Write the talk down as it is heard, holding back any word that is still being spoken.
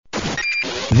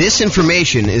This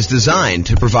information is designed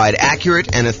to provide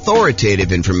accurate and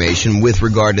authoritative information with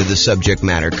regard to the subject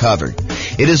matter covered.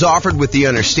 It is offered with the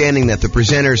understanding that the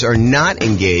presenters are not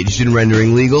engaged in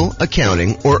rendering legal,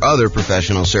 accounting, or other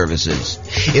professional services.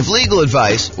 If legal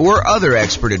advice or other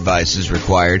expert advice is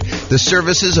required, the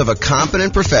services of a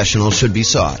competent professional should be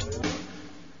sought.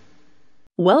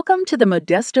 Welcome to the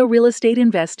Modesto Real Estate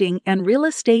Investing and Real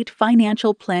Estate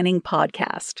Financial Planning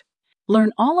Podcast.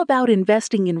 Learn all about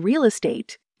investing in real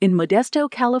estate in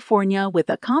Modesto, California, with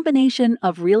a combination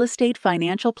of real estate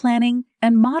financial planning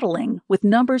and modeling with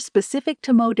numbers specific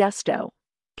to Modesto,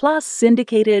 plus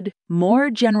syndicated, more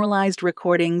generalized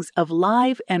recordings of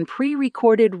live and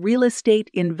pre-recorded real estate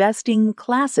investing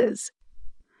classes.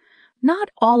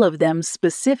 Not all of them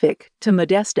specific to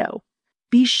Modesto.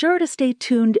 Be sure to stay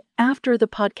tuned after the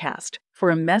podcast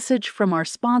for a message from our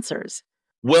sponsors.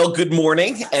 Well, good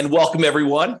morning and welcome,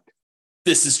 everyone.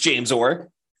 This is James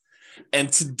Orr,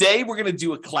 and today we're going to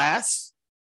do a class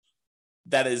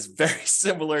that is very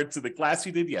similar to the class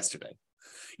we did yesterday.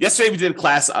 Yesterday, we did a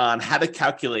class on how to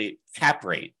calculate cap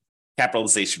rate,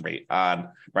 capitalization rate on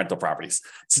rental properties.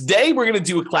 Today, we're going to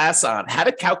do a class on how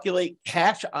to calculate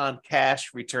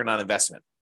cash-on-cash return on investment.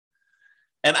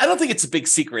 And I don't think it's a big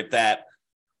secret that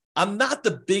I'm not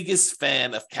the biggest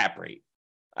fan of cap rate.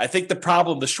 I think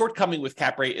the shortcoming with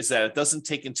cap rate is that it doesn't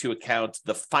take into account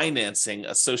the financing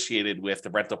associated with the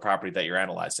rental property that you're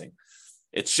analyzing.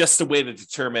 It's just a way to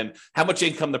determine how much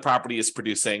income the property is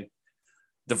producing,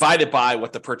 divided by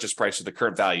what the purchase price or the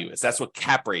current value is. That's what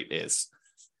cap rate is.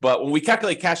 But when we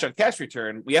calculate cash on cash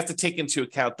return, we have to take into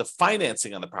account the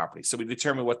financing on the property. So we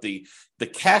determine what the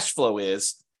cash flow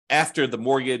is after the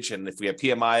mortgage and if we have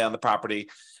PMI on the property.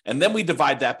 And then we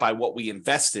divide that by what we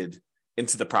invested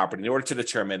into the property in order to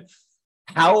determine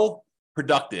how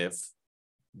productive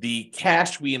the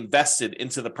cash we invested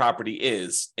into the property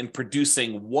is in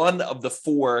producing one of the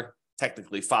four,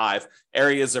 technically five,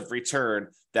 areas of return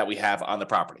that we have on the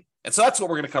property. And so that's what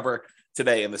we're going to cover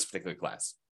today in this particular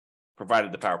class,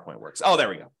 provided the PowerPoint works. Oh, there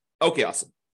we go. Okay,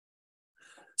 awesome.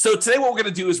 So today what we're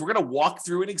going to do is we're going to walk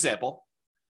through an example,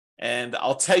 and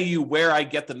I'll tell you where I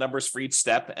get the numbers for each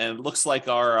step. And it looks like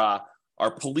our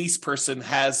police person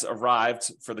has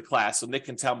arrived for the class. So Nick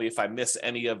can tell me if I miss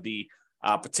any of the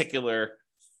particular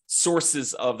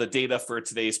sources of the data for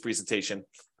today's presentation.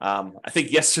 I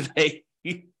think yesterday,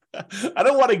 I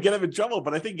don't want to get him in trouble,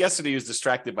 but I think yesterday he was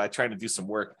distracted by trying to do some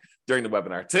work during the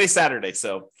webinar. Today's Saturday,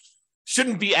 so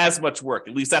shouldn't be as much work.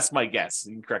 At least that's my guess.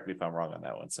 You can correct me if I'm wrong on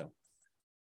that one. So,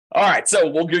 all right, so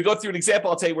we're going to go through an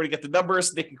example. I'll tell you where to get the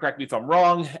numbers. Nick can correct me if I'm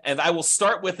wrong. And I will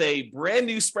start with a brand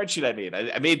new spreadsheet I made.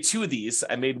 I made two of these.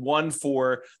 I made one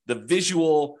for the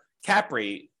visual cap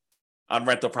rate on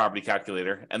rental property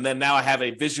calculator. And then now I have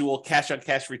a visual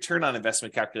cash-on-cash return on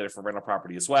investment calculator for rental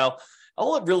property as well.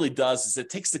 All it really does is it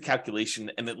takes the calculation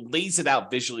and it lays it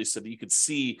out visually so that you can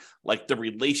see like the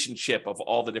relationship of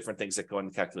all the different things that go in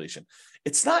the calculation.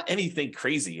 It's not anything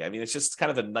crazy. I mean, it's just kind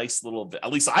of a nice little,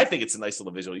 at least I think it's a nice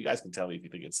little visual. You guys can tell me if you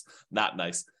think it's not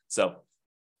nice. So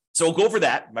we'll go over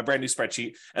that, my brand new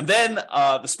spreadsheet. And then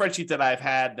the spreadsheet that I've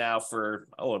had now for,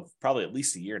 probably at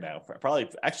least a year now.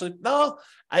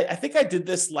 I think I did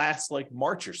this last like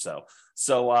March or so.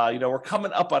 So, we're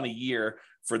coming up on a year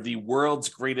for the world's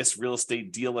greatest real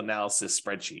estate deal analysis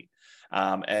spreadsheet.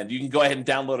 And you can go ahead and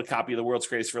download a copy of the world's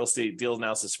greatest real estate deal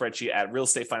analysis spreadsheet at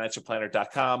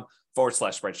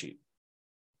realestatefinancialplanner.com/spreadsheet.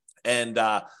 And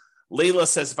Layla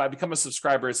says, if I become a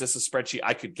subscriber, is this a spreadsheet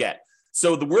I could get?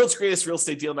 So the world's greatest real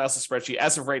estate deal analysis spreadsheet,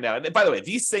 as of right now, and by the way,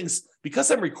 these things, because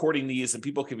I'm recording these and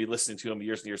people can be listening to them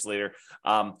years and years later,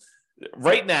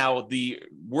 right now, the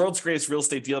world's greatest real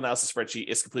estate deal analysis spreadsheet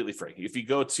is completely free. If you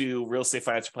go to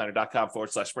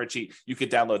realestatefinancialplanner.com/spreadsheet, you can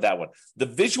download that one. The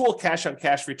visual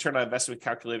cash-on-cash return on investment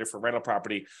calculator for rental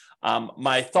property,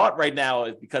 my thought right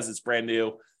now, because it's brand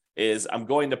new, is I'm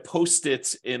going to post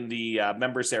it in the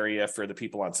members area for the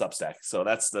people on Substack. So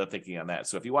that's the thinking on that.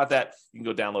 So if you want that, you can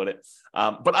go download it.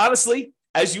 But honestly,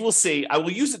 as you will see, I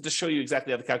will use it to show you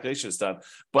exactly how the calculation is done.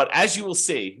 But as you will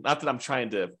see, not that I'm trying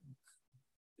to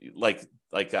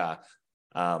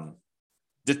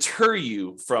deter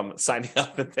you from signing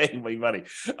up and paying me money.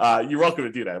 You're welcome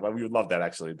to do that. We would love that,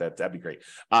 actually. That'd be great.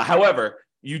 However,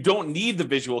 you don't need the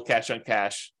visual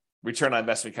cash-on-cash return on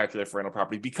investment calculator for rental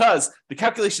property because the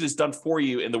calculation is done for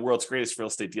you in the world's greatest real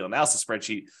estate deal analysis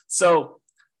spreadsheet. So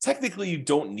technically you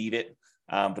don't need it,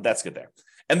 but that's good there.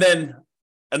 And then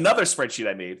another spreadsheet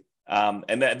I made,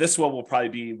 and this one will probably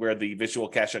be where the visual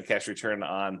cash-on-cash return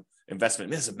on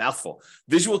investment. This is a mouthful.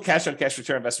 Visual cash on cash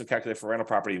return investment calculator for rental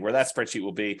property, where that spreadsheet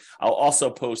will be. I'll also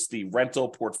post the rental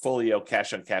portfolio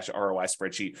cash on cash ROI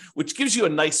spreadsheet, which gives you a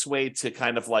nice way to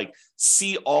kind of like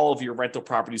see all of your rental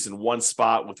properties in one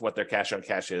spot with what their cash on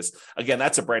cash is. Again,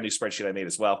 that's a brand new spreadsheet I made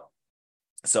as well.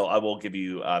 So I will give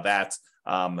you that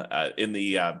in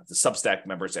the Substack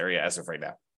members area as of right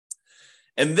now.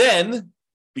 And then,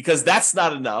 because that's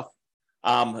not enough,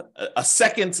 a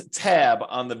second tab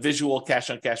on the visual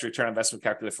cash on cash return on investment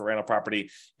calculator for rental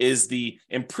property is the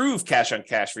improved cash on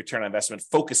cash return on investment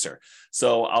focuser.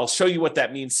 So I'll show you what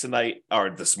that means tonight,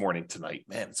 or this morning tonight.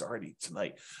 Man, it's already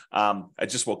tonight. I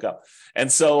just woke up.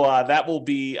 And so that will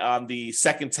be on the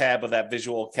second tab of that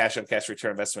visual cash on cash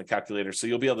return investment calculator. So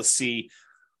you'll be able to see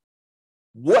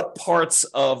what parts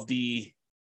of the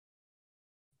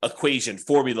equation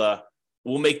formula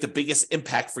will make the biggest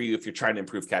impact for you if you're trying to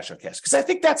improve cash on cash. Because I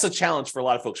think that's a challenge for a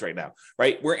lot of folks right now,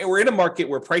 right? We're in a market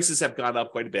where prices have gone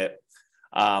up quite a bit.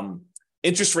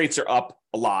 Interest rates are up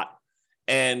a lot,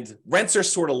 and rents are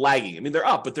sort of lagging. I mean, they're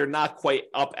up, but they're not quite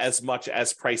up as much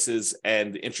as prices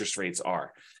and interest rates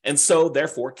are. And so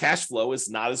therefore, cash flow is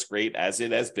not as great as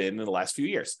it has been in the last few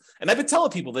years. And I've been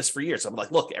telling people this for years. I'm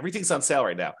like, look, everything's on sale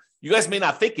right now. You guys may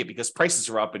not think it because prices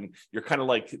are up and you're kind of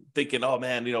like thinking, oh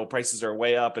man, prices are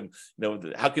way up and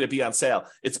how could it be on sale?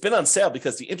 It's been on sale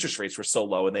because the interest rates were so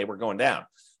low and they were going down.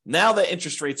 Now that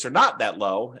interest rates are not that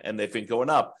low and they've been going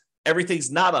up,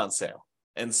 everything's not on sale.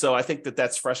 And so I think that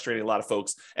that's frustrating a lot of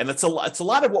folks. And it's a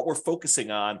lot of what we're focusing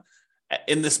on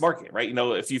in this market, right?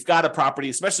 If you've got a property,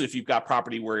 especially if you've got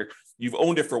property where you've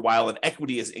owned it for a while and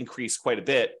equity has increased quite a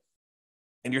bit,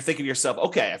 and you're thinking to yourself,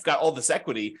 okay, I've got all this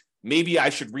equity, maybe I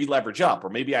should re-leverage up, or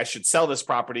maybe I should sell this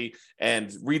property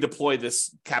and redeploy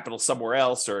this capital somewhere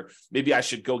else, or maybe I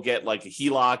should go get like a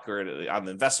HELOC or on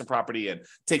the investment property and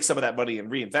take some of that money and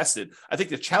reinvest it. I think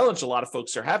the challenge a lot of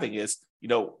folks are having is,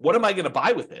 what am I going to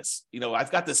buy with this?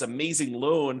 I've got this amazing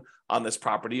loan on this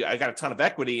property. I got a ton of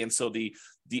equity. And so the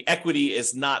equity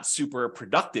is not super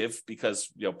productive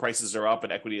because, prices are up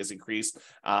and equity has increased.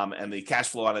 And the cash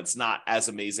flow on it's not as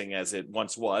amazing as it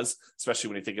once was, especially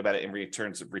when you think about it in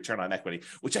return on equity,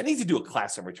 which I need to do a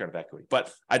class on return of equity,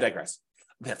 but I digress.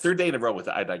 Man, third day in a row with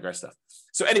the I digress stuff.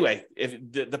 So anyway, if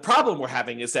the problem we're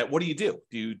having is that what do? Do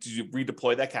you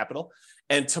redeploy that capital?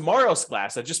 And tomorrow's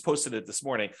class, I just posted it this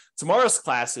morning. Tomorrow's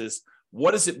class is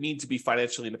what does it mean to be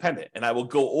financially independent? And I will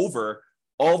go over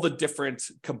all the different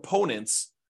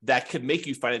components that could make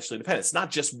you financially independent. It's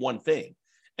not just one thing.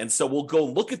 And so we'll go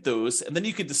look at those, and then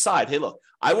you can decide, hey, look,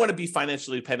 I want to be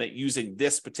financially independent using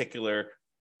this particular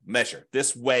measure,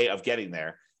 this way of getting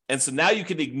there. And so now you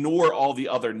can ignore all the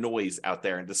other noise out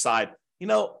there and decide,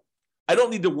 I don't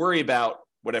need to worry about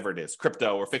whatever it is,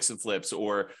 crypto or fix and flips,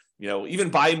 or, even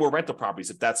buying more rental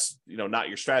properties if that's, not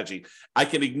your strategy. I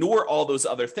can ignore all those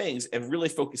other things and really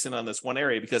focus in on this one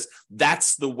area because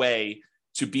that's the way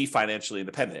to be financially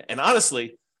independent. And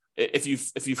honestly, if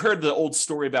you've heard the old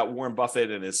story about Warren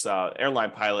Buffett and his airline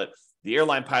pilot, the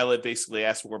airline pilot basically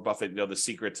asked Warren Buffett, the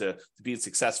secret to being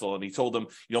successful. And he told him,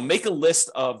 make a list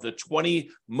of the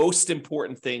 20 most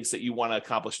important things that you want to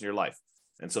accomplish in your life.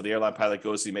 And so the airline pilot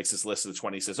goes, he makes this list of the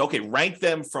 20, he says, okay, rank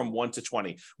them from 1 to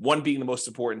 20, 1 being the most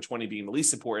important, 20 being the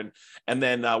least important. And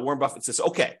then Warren Buffett says,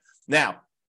 okay, now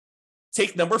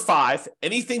take number 5,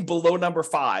 anything below number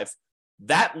 5,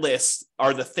 that list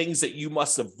are the things that you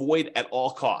must avoid at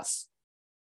all costs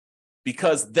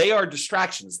because they are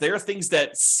distractions. They are things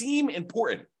that seem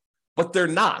important, but they're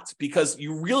not, because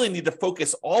you really need to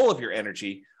focus all of your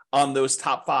energy on those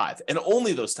top 5 and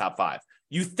only those top 5.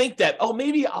 You think that, oh,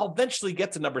 maybe I'll eventually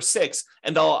get to number 6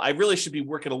 and I really should be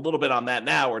working a little bit on that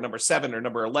now, or number 7 or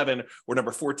number 11 or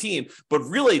number 14. But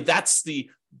really, that's the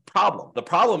problem. The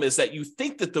problem is that you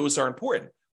think that those are important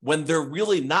when they're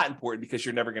really not important because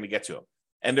you're never going to get to them.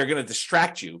 And they're going to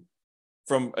distract you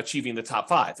from achieving the top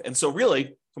 5. And so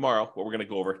really, tomorrow, what we're going to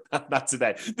go over, not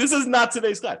today, this is not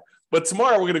today's class, but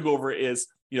tomorrow we're going to go over is,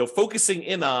 focusing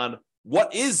in on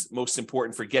what is most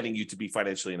important for getting you to be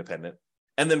financially independent.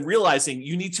 And then realizing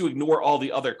you need to ignore all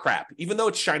the other crap, even though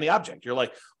it's shiny object. You're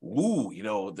like, ooh,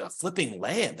 the flipping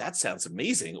land, that sounds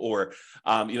amazing. Or,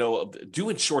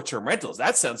 doing short-term rentals,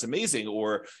 that sounds amazing.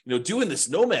 Or, doing this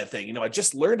nomad thing, I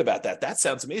just learned about that. That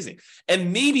sounds amazing.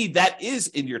 And maybe that is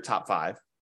in your top 5.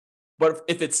 But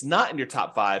if it's not in your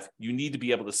top 5, you need to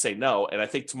be able to say no. And I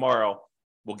think tomorrow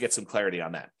we'll get some clarity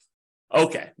on that.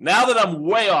 Okay, now that I'm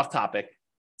way off topic,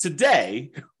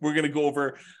 today, we're going to go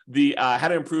over the how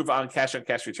to improve on cash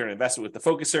return investment with the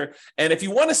focuser. And if you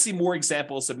want to see more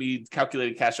examples of me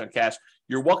calculating cash on cash,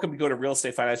 you're welcome to go to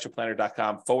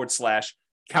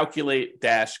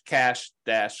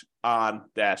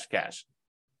realestatefinancialplanner.com/calculate-cash-on-cash.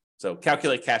 So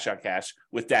calculate cash on cash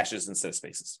with dashes instead of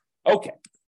spaces. Okay.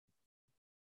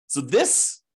 So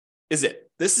this is it.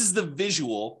 This is the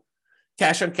visual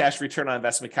cash on cash return on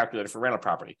investment calculator for rental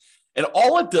property. And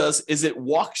all it does is it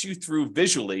walks you through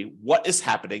visually what is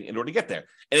happening in order to get there.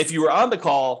 And if you were on the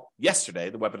call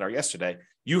yesterday, the webinar yesterday,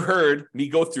 you heard me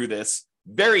go through this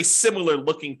very similar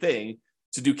looking thing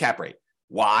to do cap rate.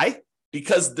 Why?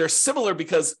 Because they're similar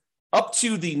because up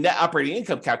to the net operating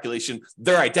income calculation,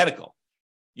 they're identical.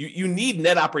 You need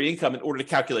net operating income in order to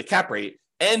calculate cap rate,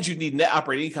 and you need net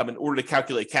operating income in order to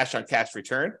calculate cash on cash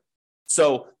return.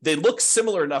 So they look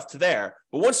similar enough to there,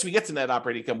 but once we get to net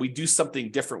operating income, we do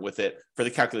something different with it for the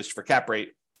calculation for cap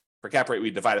rate. For cap rate, we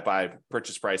divide it by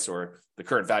purchase price or the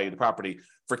current value of the property.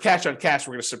 For cash on cash,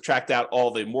 we're going to subtract out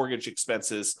all the mortgage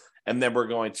expenses, and then we're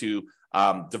going to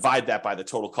divide that by the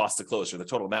total cost to close, or the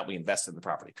total amount we invest in the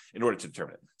property in order to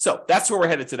determine it. So that's where we're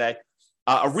headed today.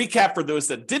 A recap for those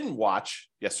that didn't watch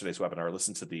yesterday's webinar, or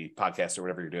listen to the podcast or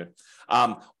whatever you're doing.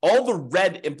 All the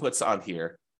red inputs on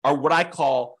here are what I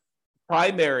call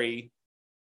primary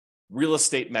real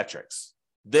estate metrics.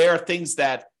 They are things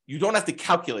that you don't have to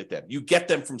calculate them. You get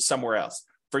them from somewhere else.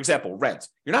 For example, rent.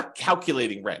 You're not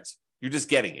calculating rent. You're just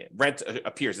getting it. Rent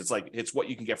appears. It's what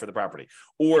you can get for the property.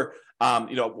 Or,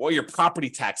 what your property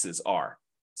taxes are.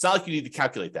 It's not like you need to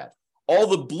calculate that. All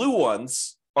the blue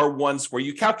ones are ones where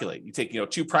you calculate. You take,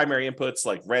 two primary inputs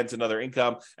like rent and other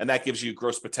income, and that gives you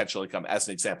gross potential income as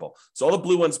an example. So all the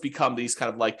blue ones become these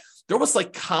kind of they're almost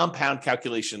like compound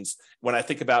calculations when I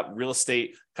think about real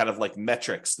estate kind of like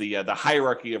metrics, the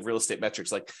hierarchy of real estate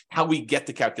metrics, like how we get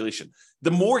the calculation.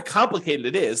 The more complicated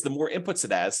it is, the more inputs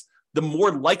it has, the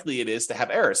more likely it is to have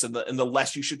errors, and the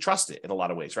less you should trust it in a lot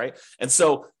of ways, right? And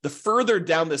so the further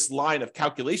down this line of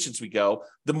calculations we go,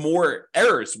 the more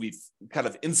errors we've kind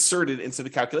of inserted into the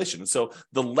calculation. And so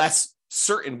the less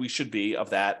certain we should be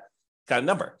of that kind of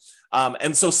number.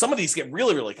 And so some of these get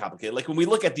really, really complicated. Like when we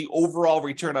look at the overall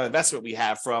return on investment we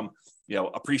have from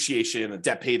appreciation and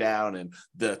debt pay down and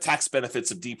the tax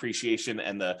benefits of depreciation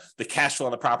and the cash flow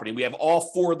on the property. We have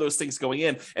all four of those things going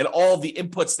in, and all the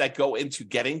inputs that go into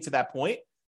getting to that point.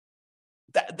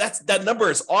 That number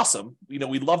is awesome.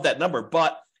 We love that number,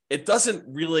 but it doesn't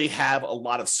really have a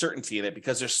lot of certainty in it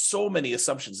because there's so many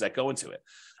assumptions that go into it.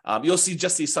 You'll see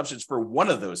just the assumptions for one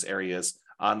of those areas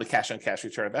on the cash on cash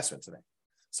return investment today.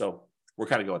 So we're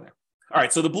kind of going there. All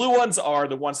right. So the blue ones are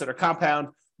the ones that are compound.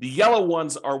 The yellow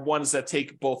ones are ones that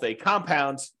take both a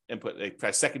compound input,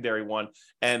 a secondary one,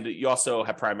 and you also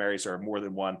have primaries or more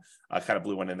than one kind of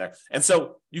blue one in there. And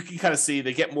so you can kind of see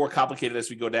they get more complicated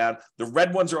as we go down. The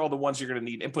red ones are all the ones you're going to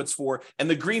need inputs for, and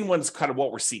the green one's kind of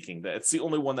what we're seeking. It's the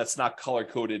only one that's not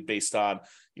color-coded based on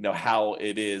how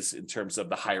it is in terms of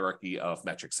the hierarchy of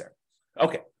metrics there.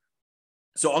 Okay,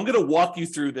 so I'm going to walk you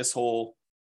through this whole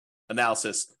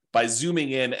analysis by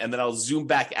zooming in, and then I'll zoom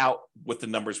back out with the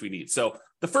numbers we need. So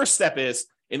the first step is,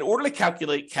 in order to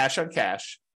calculate cash on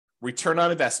cash, return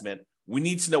on investment, we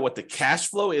need to know what the cash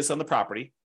flow is on the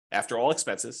property after all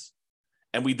expenses,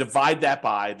 and we divide that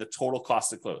by the total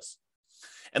cost to close.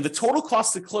 And the total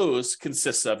cost to close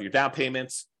consists of your down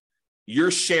payments,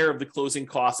 your share of the closing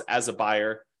costs as a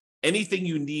buyer, anything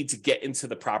you need to get into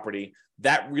the property,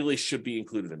 that really should be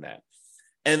included in that.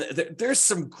 And there's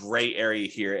some gray area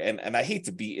here, and I hate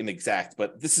to be inexact,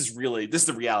 but this is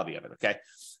the reality of it, okay?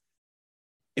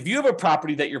 If you have a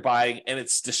property that you're buying and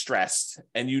it's distressed,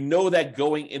 and you know that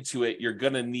going into it, you're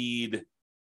going to need,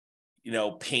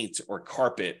 paint or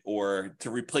carpet or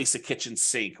to replace a kitchen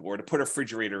sink or to put a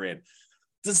refrigerator in,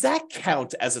 does that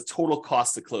count as a total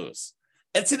cost to close?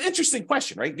 And it's an interesting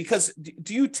question, right? Because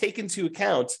do you take into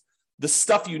account the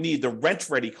stuff you need, the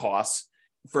rent-ready costs,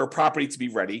 for a property to be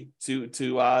ready to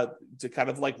kind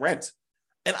of like rent?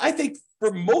 And I think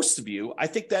for most of you, I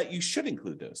think that you should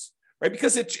include those, right?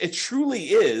 Because it truly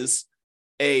is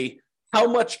how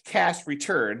much cash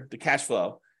return, the cash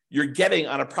flow you're getting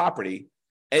on a property,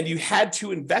 and you had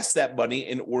to invest that money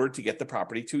in order to get the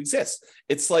property to exist.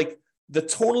 It's like the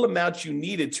total amount you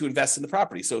needed to invest in the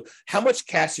property. So how much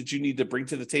cash did you need to bring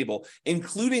to the table,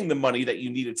 including the money that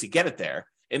you needed to get it there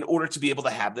in order to be able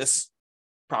to have this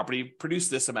property produce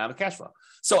this amount of cash flow?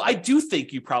 So I do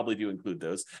think you probably do include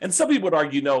those. And some people would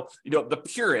argue, the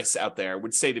purists out there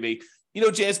would say to me,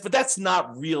 James, but that's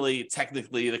not really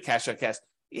technically the cash on cash.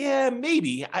 Yeah,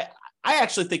 maybe. I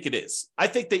actually think it is. I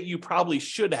think that you probably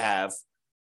should have,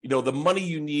 the money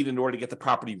you need in order to get the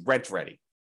property rent ready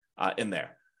in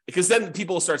there. Because then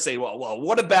people will start saying, well,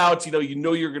 what about,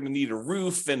 you're going to need a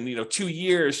roof and, 2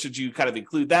 years, should you kind of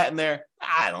include that in there?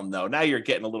 I don't know. Now you're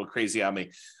getting a little crazy on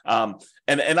me.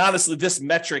 And honestly, this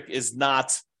metric is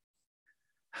not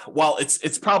while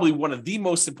it's probably one of the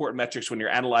most important metrics when you're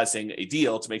analyzing a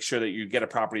deal to make sure that you get a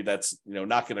property that's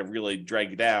not going to really drag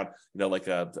you down, like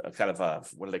a kind of a,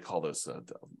 what do they call those?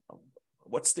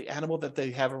 What's the animal that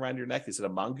they have around your neck? Is it a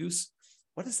mongoose?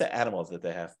 What is the animal that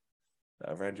they have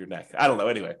around your neck? I don't know.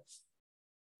 Anyway,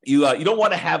 you don't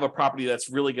want to have a property that's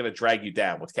really going to drag you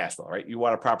down with cash flow, right? You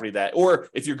want a property that, or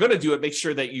if you're going to do it, make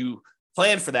sure that you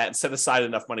plan for that and set aside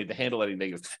enough money to handle any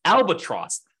negatives.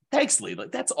 Albatross. Thanks, Lee.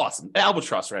 That's awesome.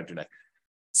 Albatross around your neck.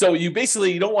 So you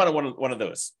don't want one of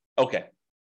those. Okay.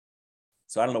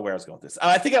 So I don't know where I was going with this.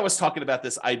 I think I was talking about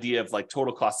this idea of like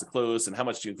total cost to close and how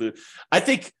much to include. I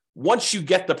think once you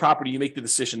get the property, you make the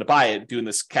decision to buy it, doing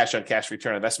this cash on cash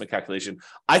return on investment calculation.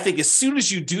 I think as soon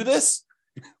as you do this,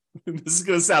 this is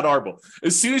going to sound horrible.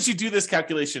 As soon as you do this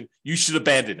calculation, you should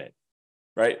abandon it,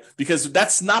 right? Because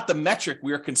that's not the metric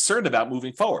we are concerned about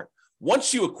moving forward.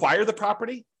 Once you acquire the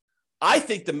property, I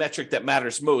think the metric that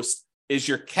matters most is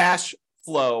your cash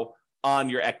flow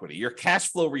on your equity, your cash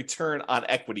flow return on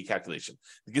equity calculation,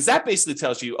 because that basically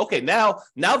tells you, okay, now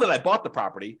that I bought the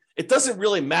property, it doesn't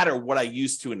really matter what I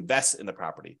use to invest in the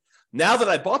property. Now that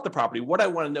I bought the property, what I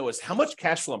want to know is how much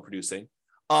cash flow I'm producing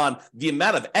on the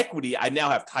amount of equity I now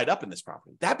have tied up in this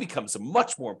property. That becomes a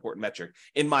much more important metric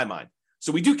in my mind.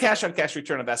 So we do cash on cash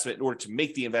return on investment in order to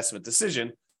make the investment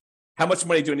decision. How much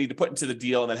money do I need to put into the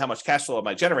deal? And then how much cash flow am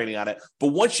I generating on it? But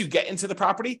once you get into the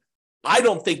property, I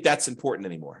don't think that's important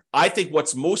anymore. I think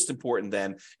what's most important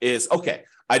then is, okay,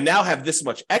 I now have this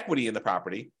much equity in the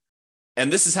property,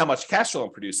 and this is how much cash flow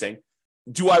I'm producing.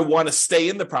 Do I want to stay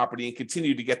in the property and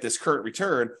continue to get this current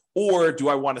return? Or do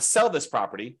I want to sell this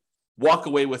property, walk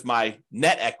away with my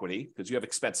net equity, because you have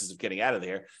expenses of getting out of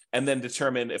there, and then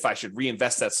determine if I should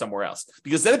reinvest that somewhere else?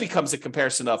 Because then it becomes a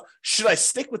comparison of, should I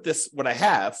stick with this, what I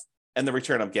have, and the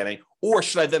return I'm getting, or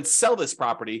should I then sell this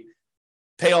property,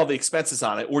 pay all the expenses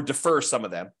on it, or defer some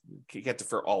of them? You can't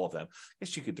defer all of them. I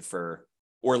guess you could defer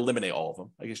or eliminate all of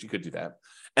them. I guess you could do that.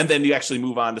 And then you actually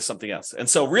move on to something else. And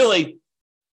so really,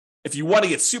 if you want to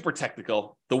get super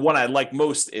technical, the one I like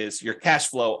most is your cash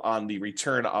flow on the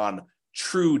return on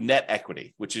true net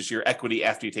equity, which is your equity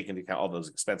after you take into account all those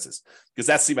expenses, because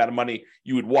that's the amount of money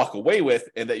you would walk away with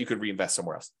and that you could reinvest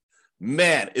somewhere else.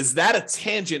 Man, is that a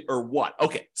tangent or what?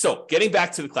 Okay, so getting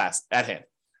back to the class at hand,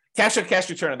 cash on cash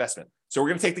return on investment. So we're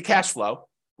going to take the cash flow,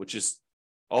 which is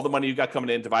all the money you got coming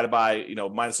in, divided by,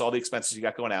 minus all the expenses you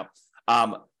got going out,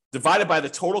 divided by the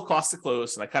total cost to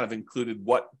close. And I kind of included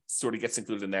what sort of gets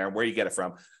included in there and where you get it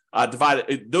from.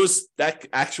 That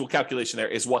actual calculation there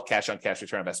is what cash on cash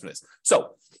return on investment is.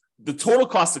 So the total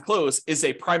cost to close is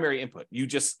a primary input. You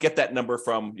just get that number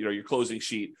from, your closing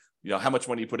sheet, how much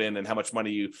money you put in and how much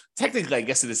money technically, I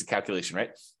guess it is a calculation,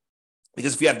 right?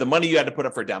 Because if you have the money you had to put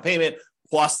up for a down payment,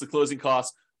 plus the closing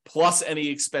costs, plus any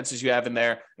expenses you have in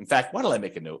there. In fact, why don't I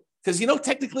make a note? Because,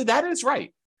 technically that is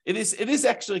right. It is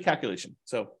actually a calculation.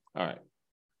 So, all right.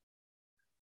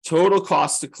 Total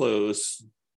cost to close.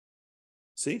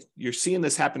 See, you're seeing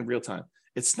this happen in real time.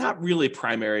 It's not really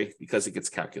primary because it gets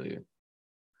calculated.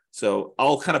 So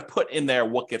I'll kind of put in there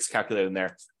what gets calculated in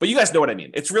there, but you guys know what I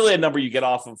mean. It's really a number you get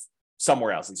off of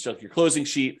somewhere else. It's just your closing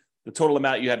sheet, the total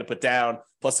amount you had to put down,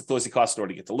 plus the closing costs in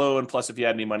order to get the loan, plus if you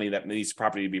had any money that needs the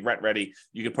property to be rent ready,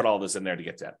 you can put all this in there to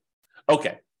get that.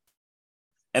 Okay.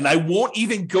 And I won't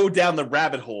even go down the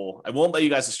rabbit hole. I won't let you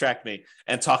guys distract me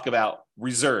and talk about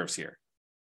reserves here,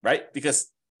 right? Because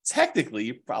technically,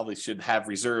 you probably should have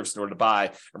reserves in order to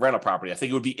buy a rental property. I think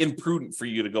it would be imprudent for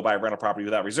you to go buy a rental property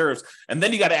without reserves. And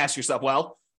then you got to ask yourself,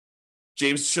 well,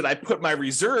 James, should I put my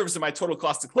reserves in my total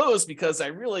cost to close? Because I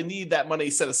really need that money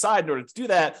set aside in order to do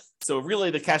that. So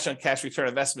really the cash on cash return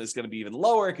investment is going to be even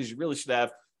lower because you really should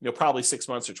have, probably 6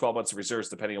 months or 12 months of reserves,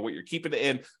 depending on what you're keeping it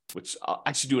in, which I'll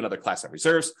actually do another class on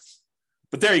reserves.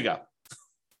 But there you go.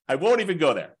 I won't even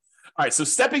go there. All right, so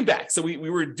stepping back. So we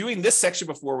were doing this section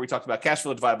before where we talked about cash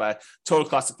flow divided by total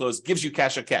cost to close gives you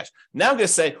cash on cash. Now I'm going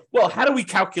to say, well, how do we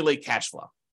calculate cash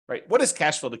flow, right? What does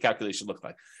cash flow, the calculation look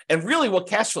like? And really what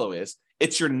cash flow is,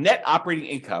 it's your net operating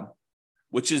income,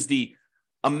 which is the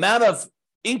amount of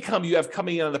income you have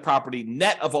coming in on the property,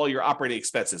 net of all your operating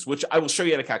expenses, which I will show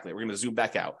you how to calculate. We're going to zoom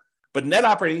back out. But net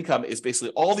operating income is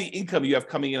basically all the income you have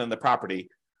coming in on the property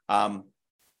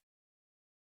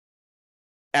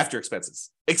after expenses,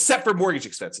 except for mortgage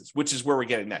expenses, which is where we're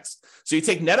getting next. So you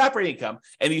take net operating income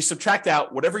and you subtract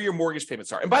out whatever your mortgage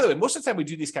payments are. And by the way, most of the time we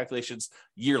do these calculations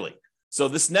yearly. So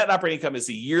this net operating income is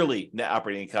the yearly net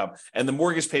operating income, and the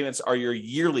mortgage payments are your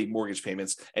yearly mortgage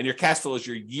payments, and your cash flow is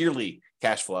your yearly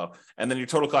cash flow. And then your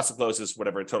total cost of close is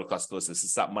whatever total cost of close is.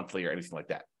 It's not monthly or anything like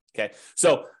that. Okay.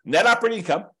 So net operating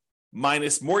income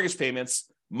minus mortgage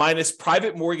payments minus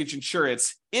private mortgage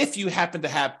insurance if you happen to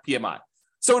have PMI.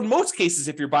 So in most cases,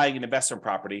 if you're buying an investment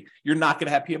property, you're not going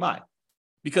to have PMI,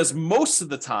 because most of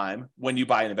the time when you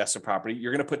buy an investment property,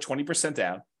 you're going to put 20%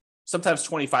 down, sometimes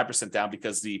 25% down,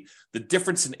 because the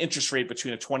difference in interest rate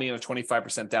between a 20 and a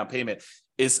 25% down payment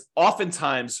is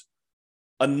oftentimes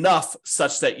enough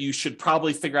such that you should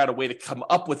probably figure out a way to come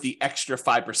up with the extra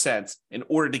 5% in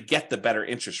order to get the better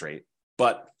interest rate.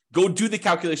 But go do the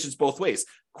calculations both ways.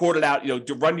 Quote it out,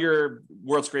 to run your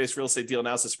world's greatest real estate deal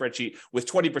analysis spreadsheet with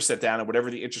 20% down and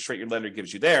whatever the interest rate your lender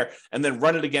gives you there, and then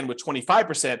run it again with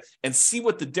 25% and see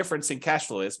what the difference in cash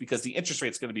flow is, because the interest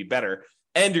rate is going to be better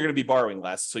and you're going to be borrowing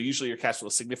less. So usually your cash flow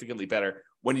is significantly better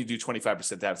when you do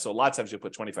 25% down. So a lot of times you'll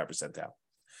put 25% down.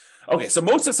 Okay, so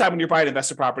most of the time when you're buying an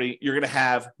investment property, you're going to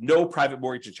have no private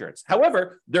mortgage insurance.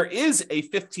 However, there is a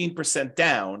 15%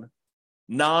 down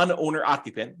non-owner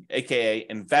occupant, aka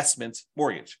investment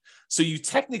mortgage. So you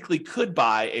technically could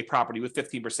buy a property with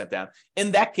 15% down.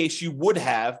 In that case, you would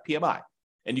have PMI.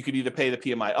 And you could either pay the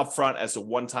PMI upfront as a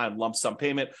one-time lump sum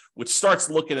payment, which starts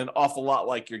looking an awful lot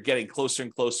like you're getting closer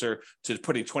and closer to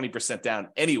putting 20% down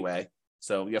anyway.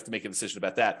 So you have to make a decision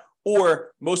about that.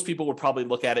 Or most people would probably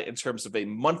look at it in terms of a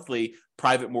monthly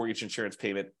private mortgage insurance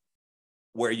payment,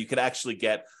 where you could actually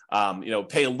get,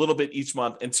 pay a little bit each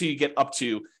month until you get up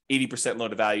to 80% loan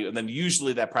to value. And then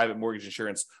usually that private mortgage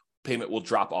insurance payment will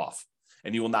drop off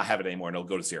and you will not have it anymore and it'll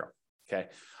go to zero. Okay.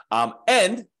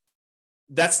 And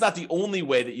that's not the only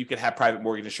way that you can have private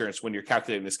mortgage insurance when you're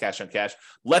calculating this cash on cash.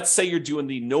 Let's say you're doing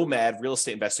the nomad real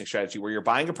estate investing strategy where you're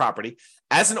buying a property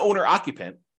as an owner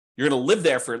occupant. You're going to live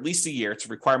there for at least a year. It's a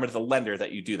requirement of the lender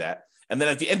that you do that. And then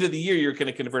at the end of the year, you're going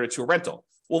to convert it to a rental.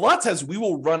 Well, a lot of times we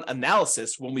will run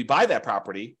analysis when we buy that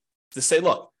property to say,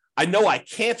 look, I know I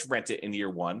can't rent it in year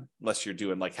one, unless you're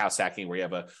doing like house hacking where you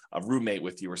have a roommate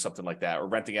with you or something like that, or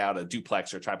renting out a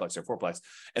duplex or triplex or fourplex.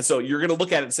 And so you're going to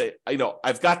look at it and say,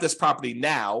 I've got this property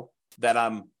now that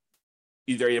I'm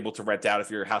either able to rent out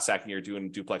if you're house hacking or doing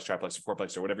duplex, triplex, or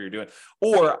fourplex, or whatever you're doing.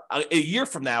 Or a year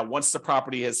from now, once the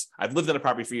property I've lived in a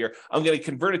property for a year, I'm going to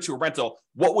convert it to a rental.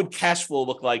 What would cash flow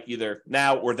look like either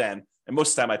now or then? And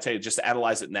most of the time I tell you just to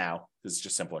analyze it now, because it's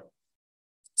just simpler.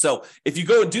 So if you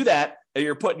go and do that, and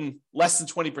you're putting less than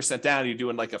 20% down, you're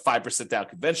doing like a 5% down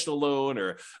conventional loan,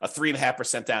 or a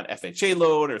 3.5% down FHA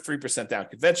loan, or 3% down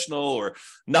conventional, or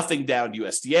nothing down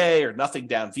USDA, or nothing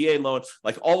down VA loan,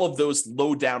 like all of those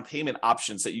low down payment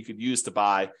options that you could use to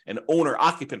buy an owner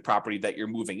occupant property that you're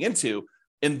moving into.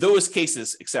 In those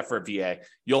cases, except for VA,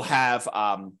 you'll have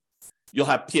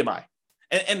PMI.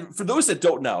 And for those that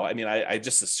don't know, I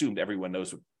just assumed everyone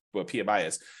knows what PMI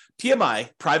is. PMI,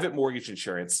 private mortgage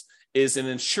insurance, is an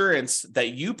insurance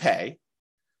that you pay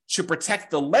to protect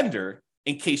the lender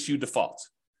in case you default.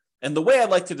 And the way I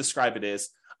like to describe it is,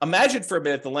 imagine for a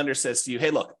minute the lender says to you,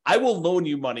 hey, look, I will loan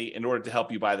you money in order to help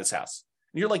you buy this house.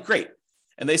 And you're like, great.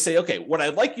 And they say, okay, what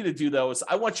I'd like you to do though is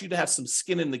I want you to have some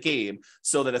skin in the game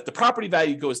so that if the property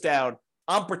value goes down,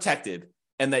 I'm protected,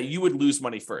 and that you would lose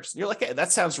money first. And you're like, hey,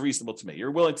 that sounds reasonable to me. You're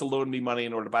willing to loan me money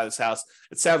in order to buy this house.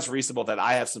 It sounds reasonable that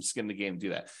I have some skin in the game to do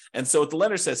that. And so what the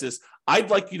lender says is, I'd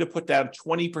like you to put down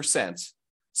 20%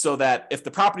 so that if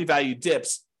the property value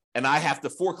dips and I have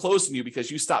to foreclose on you because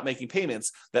you stop making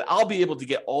payments, that I'll be able to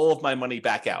get all of my money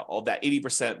back out, all that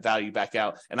 80% value back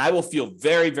out. And I will feel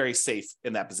very, very safe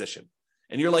in that position.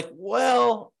 And you're like,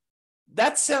 well,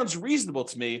 that sounds reasonable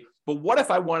to me, but what if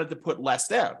I wanted to put less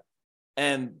down?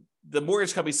 And the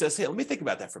mortgage company says, hey, let me think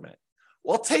about that for a minute.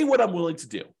 Well, I'll tell you what I'm willing to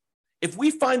do. If we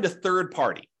find a third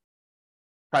party,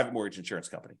 private mortgage insurance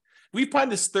company, we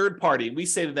find this third party and we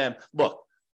say to them, look,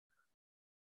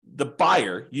 the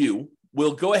buyer, you,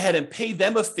 will go ahead and pay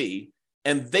them a fee,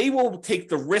 and they will take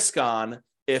the risk on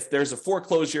if there's a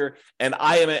foreclosure and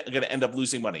I am going to end up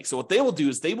losing money. So what they will do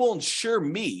is they will insure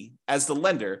me as the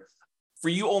lender for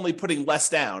you only putting less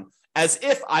down, as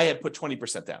if I had put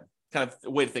 20% down. Kind of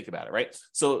a way to think about it, right?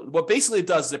 So what basically it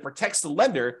does is it protects the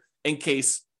lender in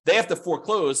case they have to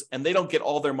foreclose and they don't get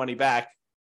all their money back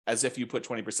as if you put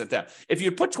 20% down. If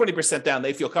you put 20% down,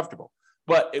 they feel comfortable.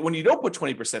 But when you don't put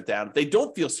 20% down, they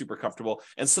don't feel super comfortable.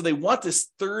 And so they want this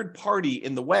third party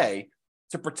in the way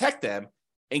to protect them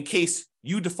in case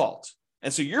you default.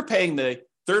 And so you're paying the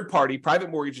third party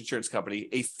private mortgage insurance company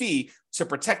a fee to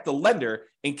protect the lender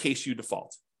in case you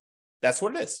default. That's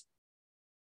what it is.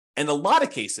 In a lot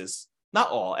of cases, not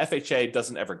all, FHA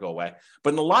doesn't ever go away,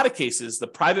 but in a lot of cases, the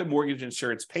private mortgage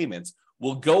insurance payments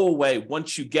will go away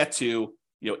once you get to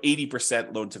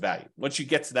 80% loan to value. Once you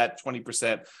get to that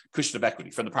 20% cushion of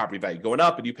equity from the property value going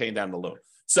up and you paying down the loan.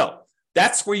 So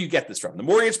That's where you get this from. The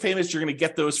mortgage payments, you're going to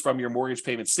get those from your mortgage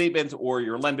payment statement or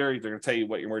your lender. They're going to tell you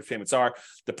what your mortgage payments are.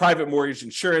 The private mortgage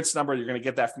insurance number, you're going to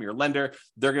get that from your lender.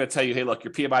 They're going to tell you, hey, look,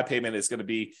 your PMI payment is going to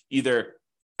be either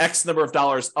X number of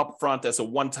dollars upfront as a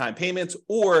one-time payment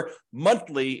or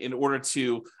monthly in order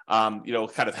to,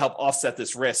 kind of help offset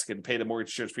this risk and pay the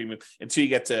mortgage insurance premium until you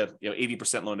get to,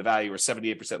 80% loan to value or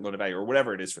 78% loan to value or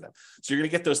whatever it is for them. So you're going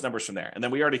to get those numbers from there. And then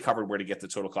we already covered where to get the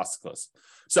total cost to close.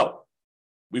 So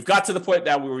we've got to the point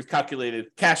now where we've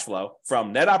calculated cash flow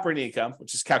from net operating income,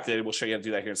 which is calculated. We'll show you how to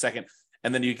do that here in a second.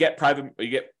 And then you get private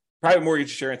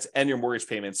mortgage insurance and your mortgage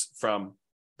payments from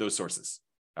those sources.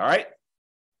 All right.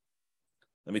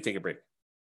 Let me take a break.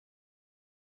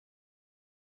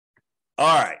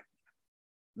 All right.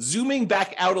 Zooming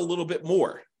back out a little bit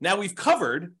more. Now we've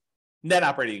covered net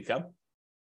operating income.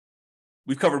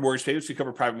 We've covered mortgage payments. We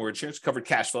covered private mortgage insurance, covered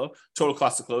cash flow, total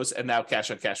cost to close, and now cash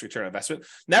on cash return on investment.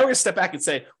 Now we're going to step back and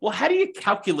say, well, how do you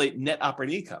calculate net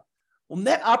operating income? Well,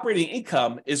 net operating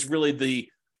income is really the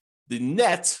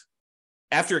net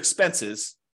after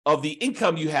expenses of the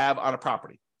income you have on a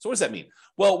property. So what does that mean?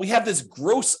 Well, we have this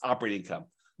gross operating income.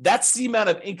 That's the amount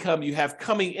of income you have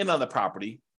coming in on the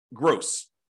property, gross,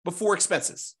 before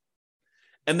expenses.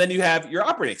 And then you have your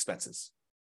operating expenses.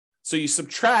 So you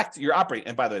subtract your operating,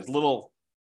 and by the way, little,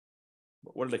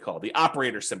 what do they call it? The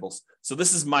operator symbols. So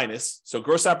this is minus. So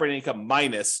gross operating income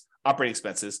minus operating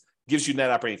expenses gives you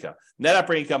net operating income. Net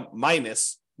operating income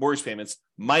minus mortgage payments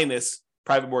minus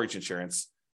private mortgage insurance,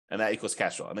 and that equals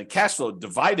cash flow. And then cash flow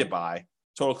divided by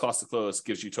total cost to close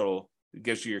gives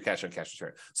you your cash on cash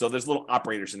return. So there's little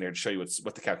operators in there to show you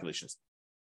what the calculation is.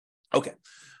 Okay.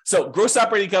 So gross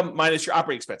operating income minus your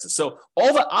operating expenses. So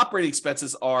all the operating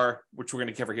expenses are, which we're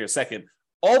going to cover here in a second,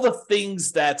 all the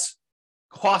things that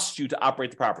cost you to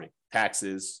operate the property: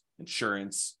 taxes,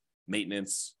 insurance,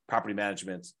 maintenance, property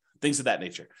management, things of that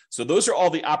nature. So those are all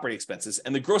the operating expenses.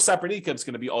 And the gross operating income is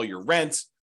going to be all your rent,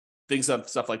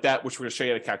 stuff like that, which we're going to show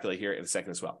you how to calculate here in a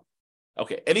second as well.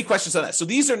 Okay, any questions on that? So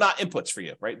these are not inputs for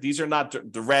you, right? These are not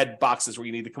the red boxes where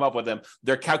you need to come up with them.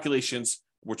 They're calculations,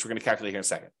 which we're going to calculate here in a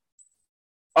second.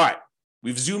 All right,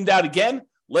 we've zoomed out again.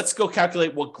 Let's go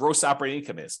calculate what gross operating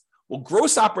income is. Well,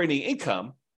 gross operating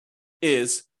income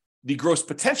is the gross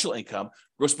potential income.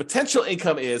 Gross potential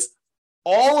income is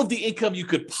all of the income you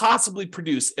could possibly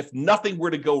produce if nothing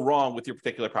were to go wrong with your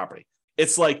particular property.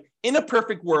 It's like, in a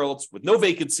perfect world with no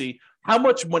vacancy, how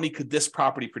much money could this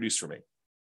property produce for me?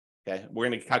 Okay, we're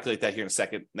going to calculate that here in a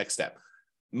second. Next step.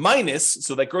 Minus,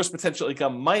 so that gross potential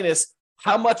income minus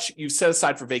how much you've set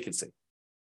aside for vacancy.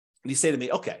 And you say to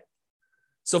me, okay,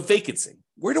 so vacancy,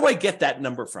 where do I get that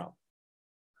number from?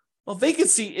 Well,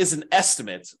 vacancy is an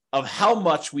estimate of how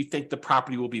much we think the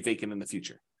property will be vacant in the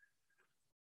future.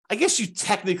 I guess you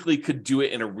technically could do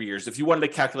it in arrears. If you wanted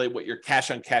to calculate what your cash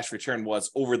on cash return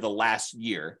was over the last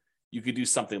year, you could do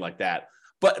something like that.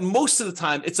 But most of the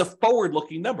time, it's a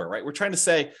forward-looking number, right? We're trying to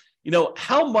say,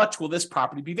 how much will this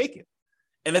property be vacant?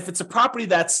 And if it's a property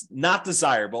that's not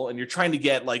desirable and you're trying to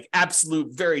get like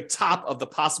absolute very top of the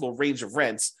possible range of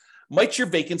rents, might your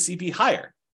vacancy be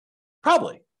higher?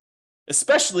 Probably,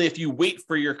 especially if you wait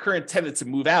for your current tenant to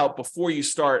move out before you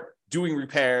start doing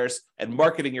repairs and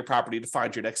marketing your property to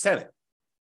find your next tenant.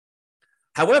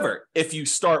 However, if you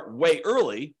start way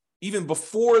early, even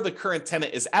before the current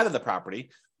tenant is out of the property,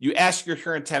 you ask your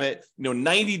current tenant,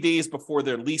 90 days before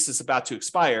their lease is about to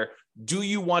expire, do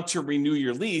you want to renew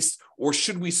your lease, or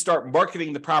should we start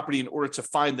marketing the property in order to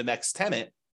find the next tenant?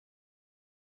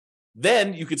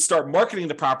 Then you could start marketing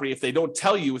the property if they don't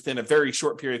tell you within a very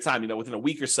short period of time, within a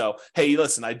week or so, hey,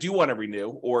 listen, I do want to renew,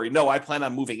 or no, I plan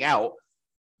on moving out.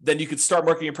 Then you could start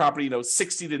marketing your property,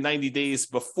 60 to 90 days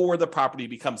before the property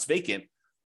becomes vacant.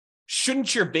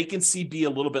 Shouldn't your vacancy be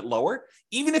a little bit lower?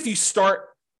 Even if you start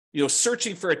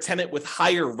searching for a tenant with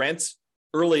higher rent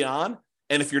early on,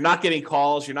 and if you're not getting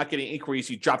calls, you're not getting inquiries,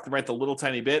 you drop the rent a little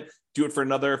tiny bit, do it for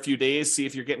another few days, see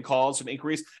if you're getting calls and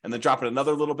inquiries, and then drop it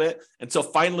another little bit until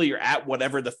finally you're at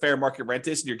whatever the fair market rent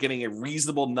is, and you're getting a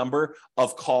reasonable number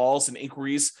of calls and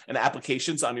inquiries and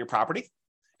applications on your property.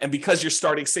 And because you're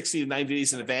starting 60 to 90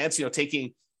 days in advance,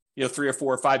 taking 3 or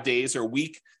 4 or 5 days or a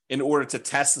week in order to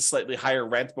test the slightly higher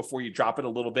rent before you drop it a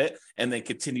little bit and then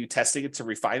continue testing it to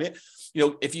refine it.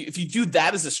 If you do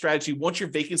that as a strategy, won't your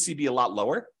vacancy be a lot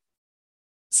lower?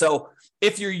 So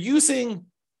if you're using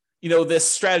this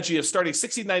strategy of starting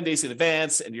 69 days in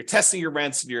advance, and you're testing your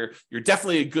rents, and you're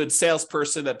definitely a good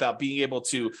salesperson about being able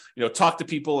to, talk to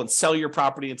people and sell your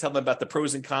property and tell them about the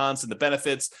pros and cons and the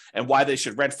benefits and why they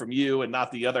should rent from you and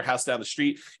not the other house down the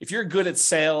street. If you're good at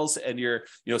sales and you're,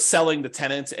 selling the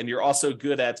tenant, and you're also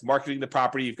good at marketing the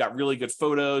property, you've got really good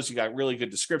photos, you got really good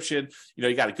description,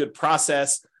 you got a good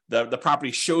process. The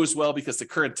property shows well because the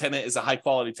current tenant is a high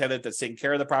quality tenant that's taking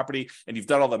care of the property, and you've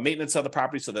done all the maintenance of the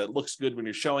property so that it looks good when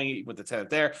you're showing it with the tenant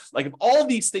there. Like, if all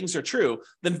these things are true,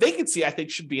 then vacancy, I think,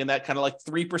 should be in that kind of like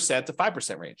 3% to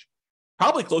 5% range,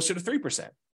 probably closer to 3%.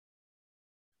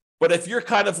 But if you're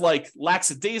kind of like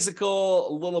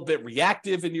lackadaisical, a little bit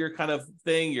reactive in your kind of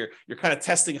thing, you're kind of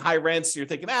testing high rents, you're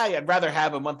thinking, I'd rather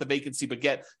have a month of vacancy, but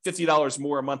get $50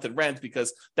 more a month in rent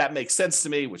because that makes sense to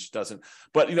me, which it doesn't.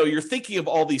 But, you're thinking of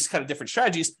all these kind of different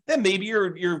strategies, then maybe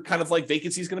you're kind of like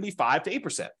vacancy is going to be 5 to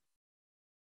 8%.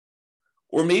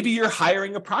 Or maybe you're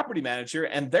hiring a property manager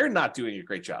and they're not doing a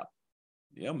great job.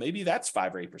 Maybe that's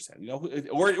 5 or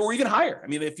 8%, or even higher. I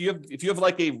mean, if you have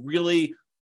like a really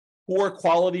poor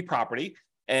quality property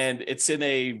and it's in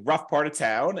a rough part of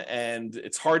town and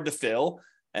it's hard to fill,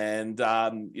 and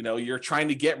you're trying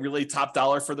to get really top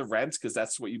dollar for the rent because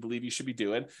that's what you believe you should be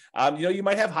doing, you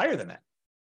might have higher than that.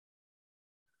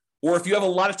 Or if you have a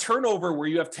lot of turnover where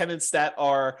you have tenants that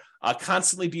are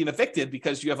constantly being evicted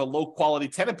because you have a low quality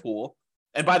tenant pool,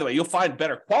 and by the way, you'll find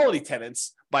better quality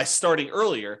tenants by starting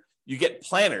earlier. You get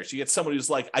planners. You get someone who's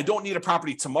like, I don't need a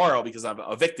property tomorrow because I'm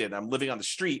evicted. I'm living on the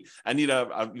street. I need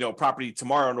a property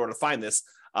tomorrow in order to find this.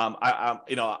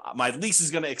 My lease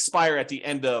is going to expire at the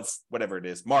end of whatever it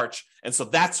is, March, and so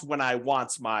that's when I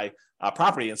want my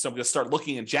property. And so I'm going to start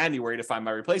looking in January to find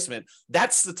my replacement.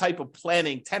 That's the type of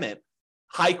planning tenant,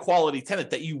 high quality tenant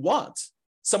that you want.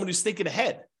 Someone who's thinking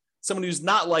ahead. Someone who's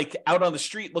not like out on the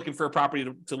street looking for a property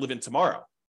to live in tomorrow.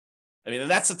 I mean,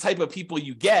 and that's the type of people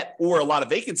you get, or a lot of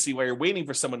vacancy where you're waiting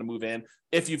for someone to move in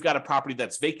if you've got a property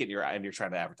that's vacant and you're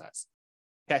trying to advertise.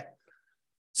 Okay.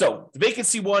 So the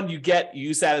vacancy one, you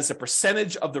use that as a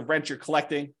percentage of the rent you're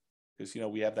collecting, because,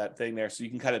 we have that thing there. So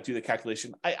you can kind of do the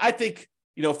calculation. I think,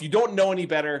 if you don't know any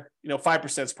better,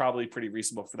 5% is probably pretty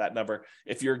reasonable for that number.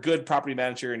 If you're a good property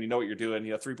manager and you know what you're doing,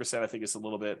 3% I think is a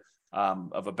little bit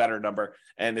of a better number.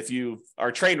 And if you are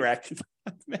a train wreck,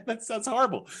 man, that sounds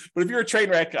horrible. But if you're a train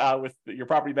wreck with your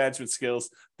property management skills,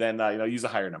 then use a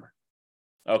higher number.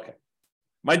 Okay.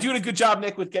 Am I doing a good job,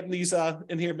 Nick, with getting these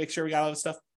in here? Make sure we got all this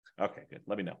stuff. Okay, good.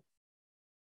 Let me know.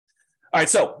 All right,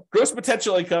 so gross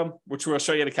potential income, which we'll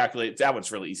show you how to calculate. That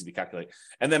one's really easy to calculate.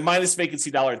 And then minus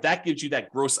vacancy dollar, that gives you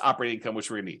that gross operating income,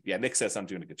 which we're going to need. Yeah, Nick says I'm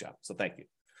doing a good job, so thank you.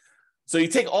 So you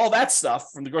take all that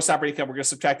stuff from the gross operating income, we're going to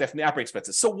subtract that from the operating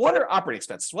expenses. So what are operating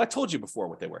expenses? Well, I told you before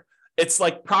what they were. It's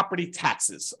like property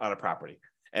taxes on a property,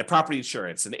 and property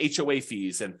insurance and HOA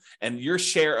fees and your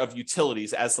share of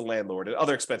utilities as the landlord and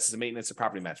other expenses and maintenance and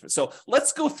property management. So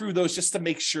let's go through those just to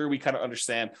make sure we kind of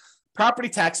understand. Property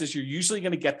taxes, you're usually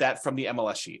going to get that from the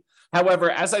MLS sheet. However,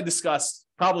 as I discussed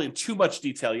probably in too much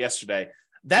detail yesterday,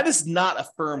 that is not a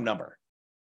firm number.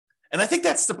 And I think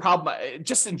that's the problem,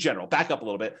 just in general, back up a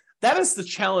little bit. That is the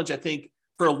challenge, I think,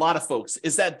 for a lot of folks,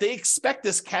 is that they expect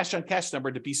this cash on cash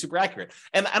number to be super accurate.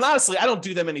 And honestly, I don't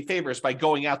do them any favors by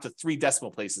going out to 3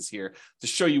 decimal places here to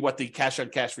show you what the cash on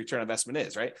cash return on investment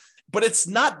is, right? But it's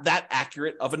not that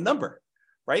accurate of a number,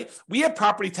 right? We have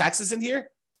property taxes in here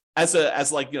as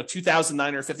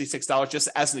 $2,956, just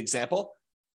as an example.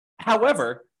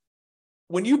 However,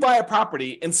 when you buy a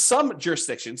property in some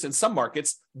jurisdictions, in some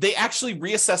markets, they actually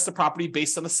reassess the property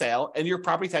based on the sale, and your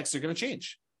property taxes are going to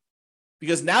change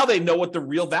because now they know what the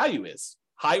real value is,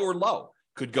 high or low.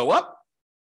 Could go up,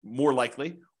 more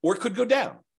likely, or it could go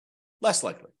down, less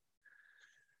likely.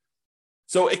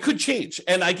 So it could change.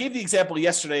 And I gave the example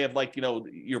yesterday of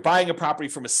you're buying a property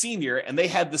from a senior and they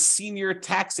had the senior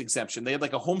tax exemption. They had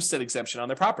like a homestead exemption on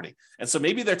their property. And so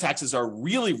maybe their taxes are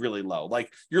really, really low.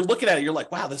 Like you're looking at it, you're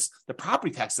like, wow, the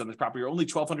property taxes on this property are only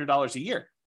 $1,200 a year.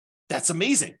 That's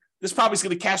amazing. This property's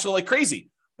going to cash flow like crazy.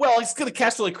 Well, it's going to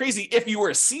cash flow like crazy if you were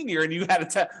a senior and you had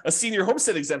a senior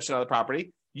homestead exemption on the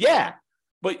property. Yeah.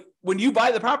 But when you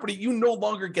buy the property, you no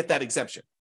longer get that exemption,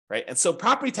 right? And so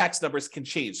property tax numbers can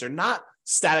change. They're not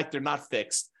static, they're not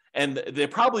fixed, and they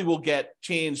probably will get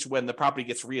changed when the property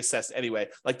gets reassessed anyway.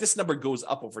 Like this number goes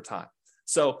up over time.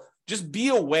 So just be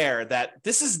aware that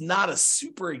this is not a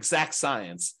super exact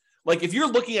science. Like if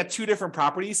you're looking at 2 different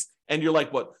properties and you're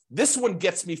like, what, this one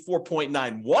gets me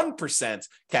 4.91%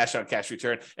 cash on cash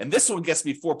return, and this one gets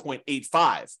me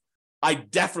 4.85. I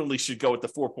definitely should go with the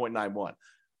 4.91.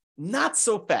 Not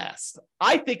so fast.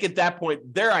 I think at that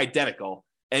point, they're identical,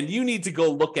 and you need to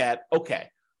go look at, okay,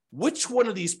 which one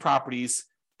of these properties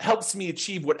helps me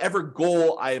achieve whatever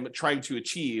goal I am trying to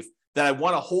achieve that I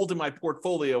want to hold in my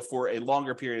portfolio for a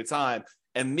longer period of time.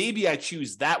 And maybe I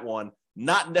choose that one,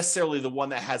 not necessarily the one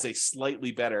that has a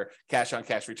slightly better cash on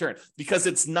cash return, because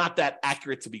it's not that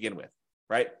accurate to begin with,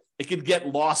 right? It could get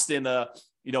lost in a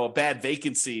bad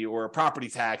vacancy or a property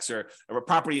tax or a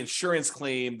property insurance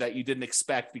claim that you didn't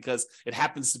expect because it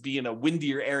happens to be in a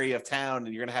windier area of town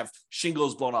and you're going to have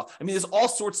shingles blown off. I mean, there's all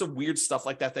sorts of weird stuff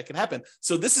like that can happen.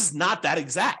 So this is not that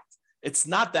exact. It's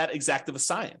not that exact of a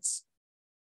science.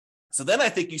 So then I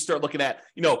think you start looking at,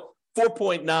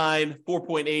 4.9,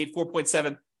 4.8,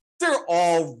 4.7. They're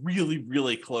all really,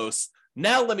 really close.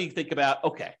 Now let me think about,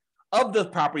 okay, of the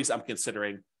properties I'm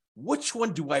considering, which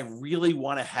one do I really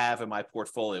want to have in my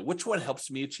portfolio? Which one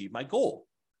helps me achieve my goal?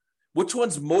 Which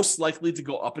one's most likely to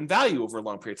go up in value over a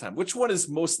long period of time? Which one is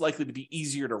most likely to be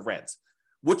easier to rent?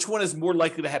 Which one is more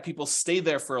likely to have people stay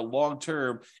there for a long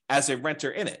term as a renter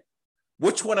in it?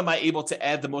 Which one am I able to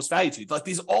add the most value to? Like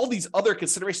all these other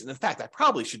considerations. In fact, I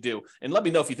probably should do, and let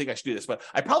me know if you think I should do this, but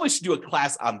I probably should do a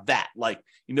class on that. Like,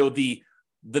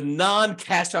 the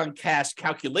non-cash on cash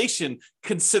calculation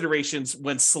considerations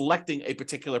when selecting a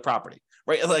particular property,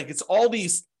 right? Like it's all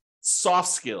these soft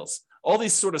skills, all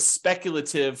these sort of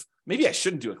speculative, maybe I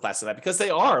shouldn't do a class on that because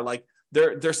they are like,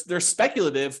 they're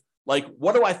speculative. Like,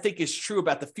 what do I think is true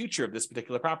about the future of this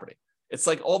particular property? It's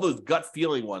like all those gut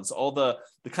feeling ones, all the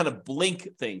kind of blink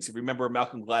things. If you remember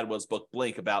Malcolm Gladwell's book,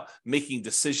 Blink, about making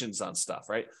decisions on stuff,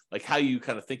 right? Like how you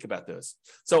kind of think about those.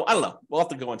 So I don't know. We'll have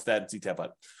to go into that in detail,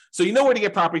 but so you know where to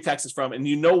get property taxes from, and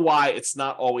you know why it's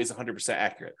not always 100%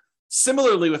 accurate.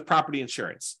 Similarly with property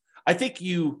insurance, I think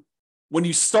when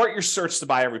you start your search to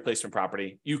buy a replacement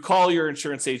property, you call your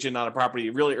insurance agent on a property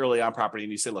really early on property,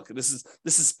 and you say, look, this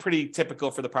is pretty typical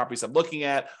for the properties I'm looking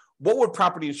at. What would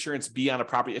property insurance be on a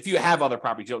property? If you have other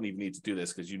properties, you don't even need to do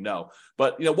this because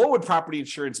but what would property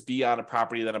insurance be on a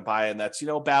property that I'm buying that's,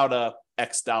 about a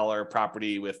X dollar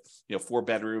property with, 4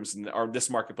 bedrooms or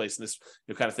this marketplace and this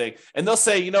kind of thing. And they'll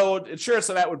say, insurance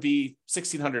on that would be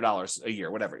 $1,600 a year,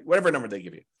 whatever number they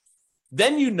give you.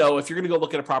 Then if you're going to go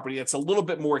look at a property that's a little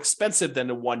bit more expensive than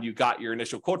the one you got your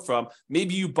initial quote from,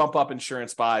 maybe you bump up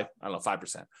insurance by,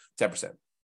 5%, 10%.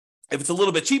 If it's a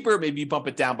little bit cheaper, maybe you bump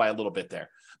it down by a little bit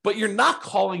there. But you're not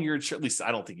calling your insurance, at least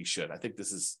I don't think you should. I think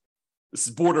this is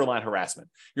borderline harassment.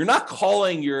 You're not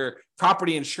calling your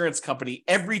property insurance company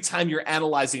every time you're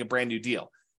analyzing a brand new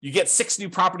deal. You get 6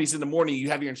 new properties in the morning, you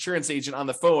have your insurance agent on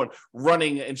the phone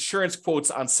running insurance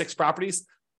quotes on 6 properties.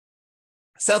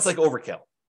 Sounds like overkill,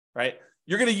 right?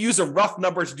 You're going to use a rough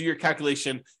number to do your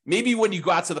calculation. Maybe when you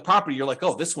go out to the property, you're like,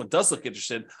 oh, this one does look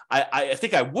interesting. I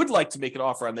think I would like to make an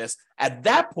offer on this. At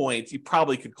that point, you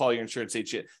probably could call your insurance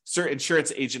agent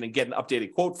and get an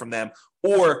updated quote from them.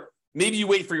 Or maybe you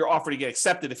wait for your offer to get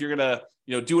accepted. If you're going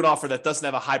to do an offer that doesn't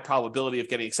have a high probability of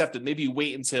getting accepted, maybe you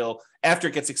wait until after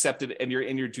it gets accepted and you're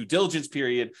in your due diligence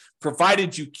period,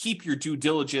 provided you keep your due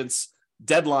diligence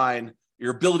deadline,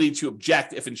 your ability to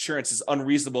object if insurance is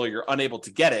unreasonable or you're unable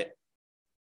to get it.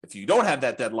 If you don't have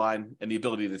that deadline and the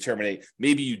ability to terminate,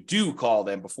 maybe you do call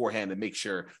them beforehand and make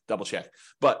sure, double check.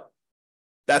 But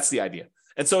that's the idea.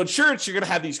 And so insurance, you're going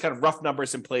to have these kind of rough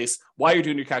numbers in place while you're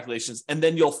doing your calculations, and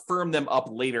then you'll firm them up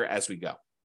later as we go.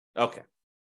 Okay.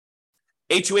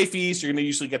 HOA fees, you're going to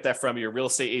usually get that from your real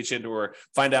estate agent or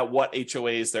find out what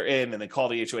HOAs they're in and then call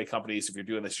the HOA companies if you're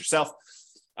doing this yourself.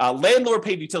 Landlord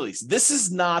paid utilities. This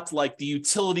is not like the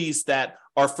utilities that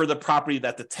are for the property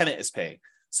that the tenant is paying.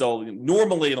 So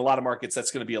normally in a lot of markets, that's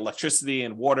going to be electricity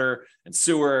and water and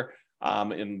sewer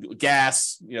and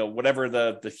gas, whatever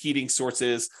the heating source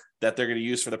is that they're going to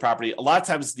use for the property. A lot of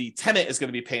times the tenant is going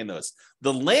to be paying those.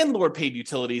 The landlord paid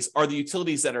utilities are the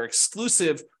utilities that are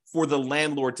exclusive for the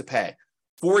landlord to pay.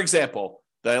 For example,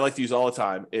 that I like to use all the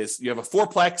time is you have a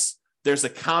fourplex. There's a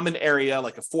common area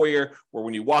like a foyer where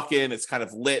when you walk in, it's kind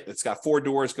of lit. It's got 4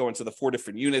 doors going to the 4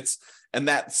 different units. And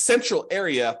that central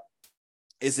area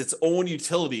is its own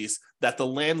utilities that the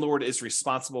landlord is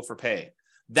responsible for paying.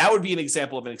 That would be an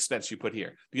example of an expense you put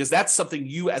here because that's something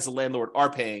you as a landlord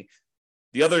are paying.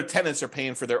 The other tenants are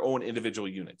paying for their own individual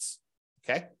units.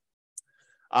 Okay.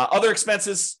 Other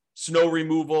expenses, snow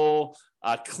removal,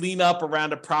 cleanup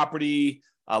around a property,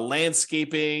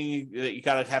 landscaping that you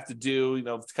kind of have to do,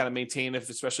 to kind of maintain it,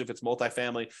 especially if it's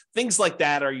multifamily. Things like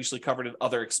that are usually covered in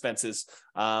other expenses.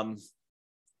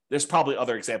 There's probably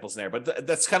other examples in there, but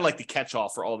that's kind of like the catch-all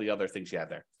for all the other things you have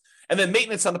there. And then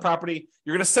maintenance on the property,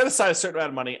 you're going to set aside a certain amount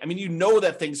of money. I mean, you know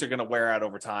that things are going to wear out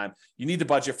over time. You need to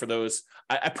budget for those.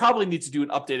 I probably need to do an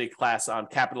updated class on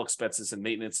capital expenses and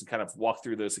maintenance and kind of walk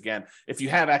through those again. If you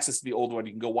have access to the old one,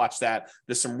 you can go watch that.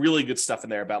 There's some really good stuff in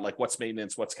there about like what's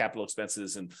maintenance, what's capital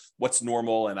expenses, and what's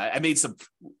normal. And I made some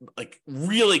like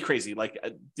really crazy, like,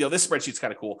 this spreadsheet's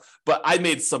kind of cool, but I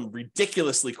made some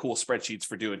ridiculously cool spreadsheets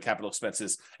for doing capital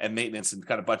expenses and maintenance and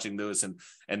kind of budgeting those.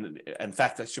 And in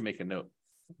fact, I should make a note.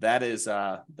 That is,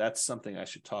 that's something I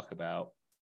should talk about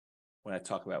when I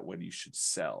talk about when you should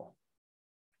sell.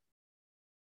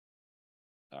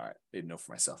 All right, made a note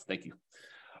for myself. Thank you.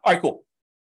 All right, cool.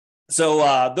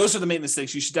 So those are the maintenance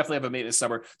things. You should definitely have a maintenance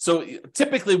number. So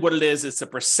typically what it is, it's a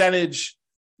percentage.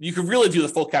 You can really do the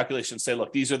full calculation and say,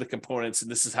 look, these are the components and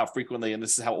this is how frequently and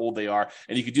this is how old they are.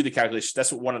 And you could do the calculation.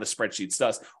 That's what one of the spreadsheets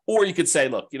does. Or you could say,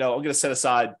 look, I'm going to set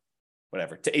aside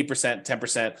whatever, to 8%,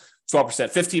 10%,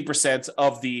 12%, 15%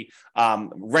 of the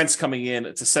rents coming in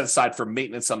to set aside for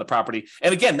maintenance on the property.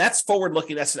 And again, that's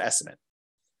forward-looking. That's an estimate.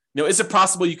 Is it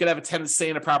possible you could have a tenant stay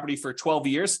in a property for 12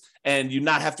 years and you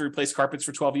not have to replace carpets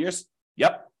for 12 years?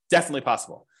 Yep, definitely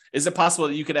possible. Is it possible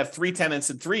that you could have 3 tenants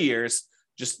in 3 years,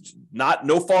 just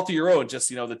no fault of your own, just,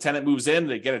 the tenant moves in,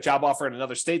 they get a job offer in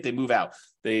another state, they move out.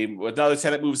 Another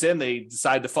tenant moves in, they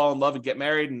decide to fall in love and get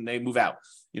married and they move out.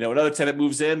 Another tenant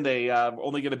moves in, they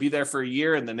only going to be there for a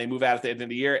year and then they move out at the end of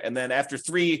the year. And then after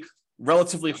 3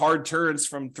 relatively hard turns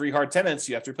from 3 hard tenants,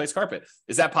 you have to replace carpet.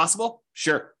 Is that possible?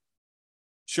 Sure.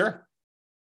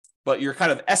 But you're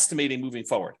kind of estimating moving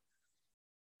forward.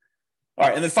 All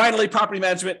right. And then finally, property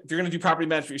management. If you're going to do property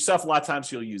management yourself, a lot of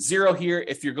times you'll use 0 here.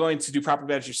 If you're going to do property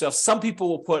management yourself, some people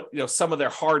will put, some of their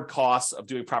hard costs of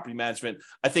doing property management.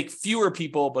 I think fewer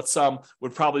people, but some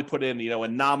would probably put in, a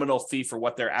nominal fee for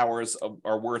what their hours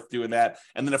are worth doing that.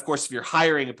 And then of course, if you're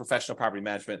hiring a professional property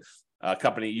management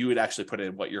company, you would actually put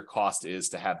in what your cost is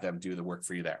to have them do the work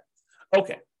for you there.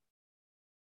 Okay.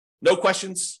 No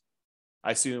questions,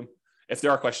 I assume. If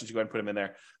there are questions, you go ahead and put them in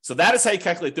there. So that is how you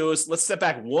calculate those. Let's step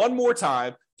back one more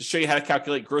time to show you how to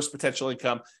calculate gross potential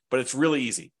income, but it's really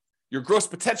easy. Your gross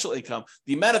potential income,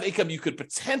 the amount of income you could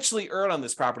potentially earn on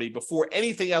this property before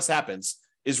anything else happens,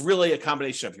 is really a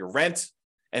combination of your rent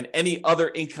and any other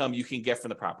income you can get from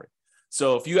the property.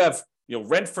 So if you have,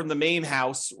 rent from the main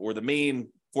house or the main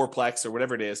fourplex or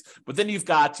whatever it is, but then you've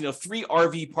got, 3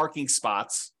 RV parking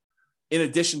spots in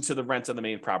addition to the rent on the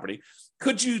main property.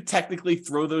 Could you technically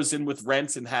throw those in with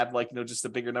rent and have just a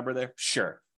bigger number there?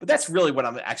 Sure. But that's really what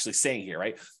I'm actually saying here,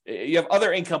 right? You have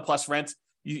other income plus rent.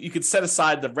 You could set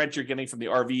aside the rent you're getting from the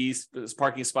RVs, those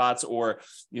parking spots, or,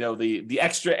 the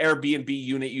extra Airbnb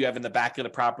unit you have in the back of the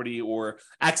property, or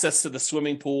access to the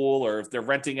swimming pool, or if they're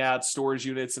renting out storage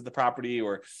units at the property,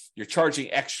 or you're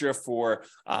charging extra for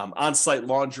on-site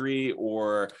laundry,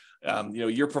 or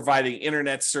you're providing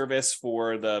internet service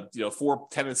for the 4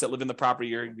 tenants that live in the property.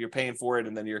 You're paying for it,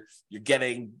 and then you're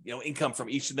getting income from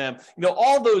each of them.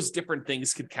 All those different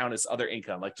things could count as other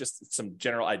income, like just some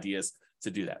general ideas to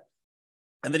do that.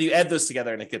 And then you add those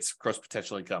together, and it gets gross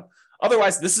potential income.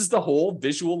 Otherwise, this is the whole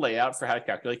visual layout for how to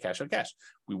calculate cash on cash.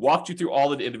 We walked you through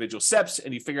all of the individual steps,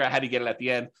 and you figure out how to get it at the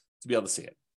end to be able to see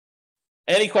it.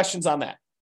 Any questions on that?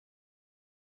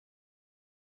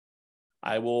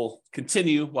 I will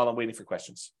continue while I'm waiting for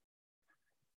questions.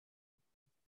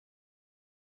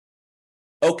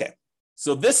 Okay,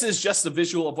 so this is just a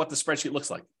visual of what the spreadsheet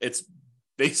looks like. It's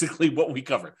basically what we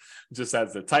cover. It just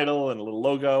has the title and a little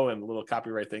logo and a little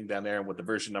copyright thing down there and what the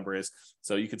version number is,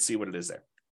 so you can see what it is there.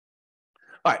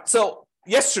 All right, so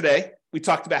yesterday we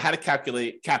talked about how to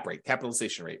calculate cap rate,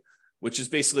 capitalization rate, which is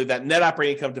basically that net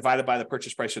operating income divided by the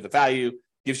purchase price or the value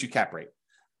gives you cap rate.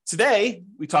 Today,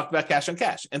 we talked about cash on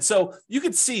cash. And so you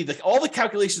can see that all the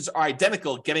calculations are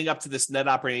identical getting up to this net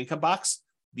operating income box.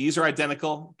 These are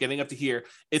identical getting up to here.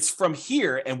 It's from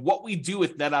here and what we do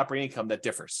with net operating income that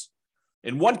differs.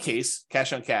 In one case,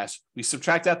 cash on cash, we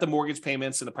subtract out the mortgage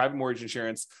payments and the private mortgage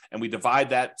insurance, and we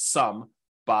divide that sum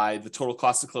by the total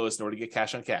cost to close in order to get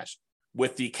cash on cash.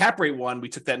 With the cap rate one, we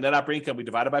took that net operating income, we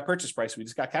divided by purchase price, we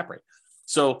just got cap rate.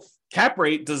 So cap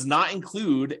rate does not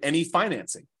include any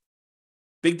financing.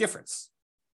 Big difference.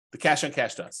 The cash on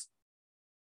cash does.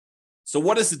 So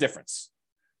what is the difference?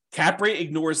 Cap rate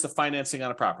ignores the financing on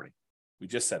a property. We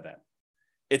just said that.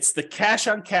 It's the cash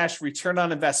on cash return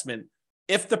on investment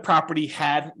if the property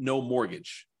had no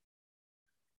mortgage.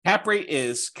 Cap rate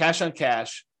is cash on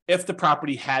cash if the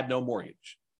property had no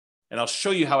mortgage. And I'll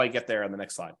show you how I get there on the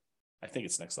next slide. I think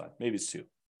it's next slide. Maybe it's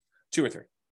two or three.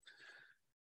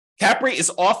 Cap rate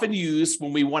is often used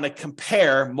when we want to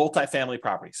compare multifamily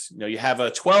properties. You have a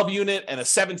 12 unit and a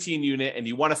 17 unit, and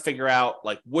you want to figure out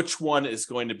like which one is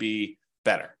going to be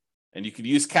better. And you can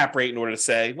use cap rate in order to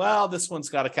say, well, this one's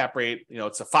got a cap rate,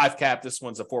 it's a 5 cap, this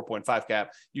one's a 4.5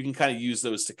 cap. You can kind of use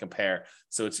those to compare.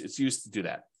 So it's used to do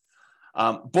that.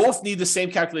 Both need the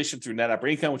same calculation through net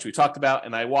operating income, which we talked about,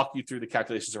 and I walked you through the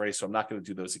calculations already, so I'm not going to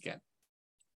do those again.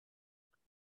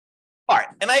 All right,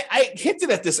 and I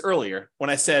hinted at this earlier when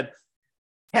I said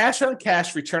cash on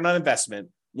cash return on investment,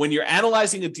 when you're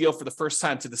analyzing a deal for the first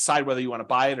time to decide whether you want to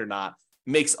buy it or not,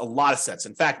 makes a lot of sense.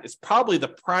 In fact, it's probably the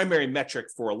primary metric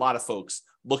for a lot of folks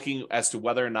looking as to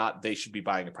whether or not they should be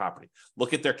buying a property.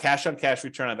 Look at their cash on cash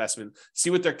return on investment,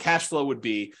 see what their cash flow would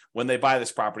be when they buy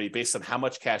this property based on how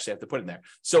much cash they have to put in there.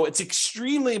 So it's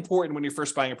extremely important when you're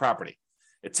first buying a property.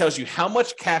 It tells you how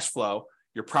much cash flow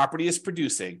your property is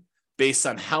producing based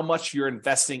on how much you're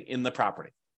investing in the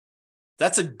property.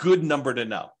 That's a good number to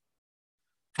know.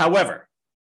 However,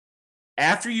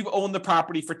 after you've owned the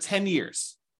property for 10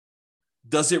 years,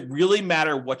 does it really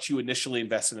matter what you initially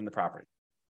invested in the property?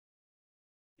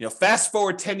 Fast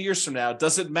forward 10 years from now,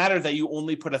 does it matter that you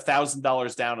only put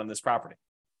 $1,000 down on this property?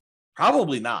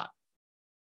 Probably not.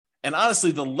 And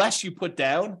honestly, the less you put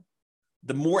down,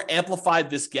 the more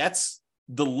amplified this gets,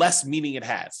 the less meaning it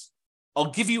has. I'll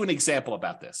give you an example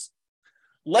about this.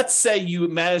 Let's say you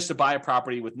managed to buy a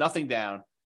property with nothing down,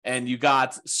 and you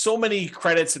got so many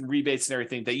credits and rebates and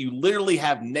everything that you literally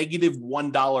have negative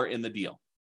 $1 in the deal.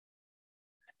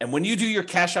 And when you do your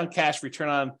cash on cash return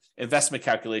on investment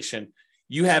calculation,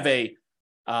 you have I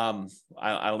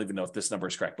don't even know if this number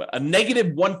is correct, but a negative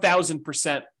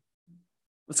 1,000%,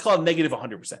 let's call it negative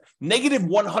 100%, negative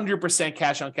 100%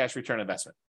 cash on cash return on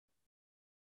investment.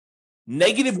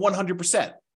 Negative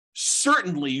 100%.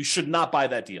 Certainly you should not buy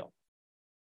that deal.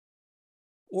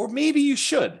 Or maybe you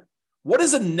should. What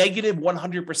does a negative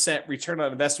 100% return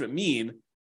on investment mean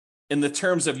in the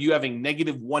terms of you having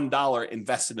negative $1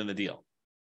 invested in the deal?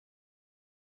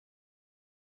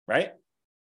 Right?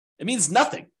 It means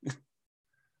nothing.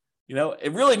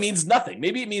 It really means nothing.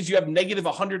 Maybe it means you have negative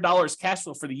 $100 cash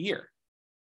flow for the year.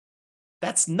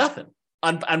 That's nothing.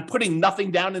 On putting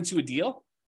nothing down into a deal,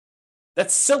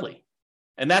 that's silly.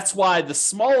 And that's why the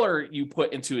smaller you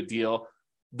put into a deal,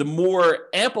 the more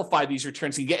amplified these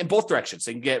returns can get in both directions.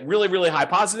 They can get really, really high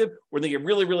positive, or they get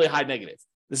really, really high negative.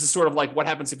 This is sort of like what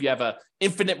happens if you have an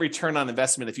infinite return on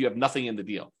investment if you have nothing in the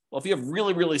deal. Well, if you have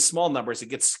really, really small numbers, it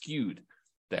gets skewed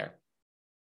there.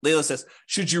 Layla says,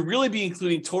 should you really be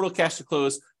including total cash to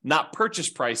close, not purchase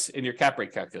price in your cap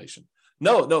rate calculation?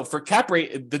 No. For cap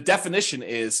rate, the definition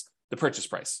is the purchase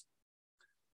price.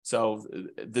 So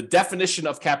the definition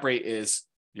of cap rate is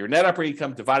your net operating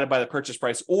income divided by the purchase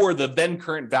price or the then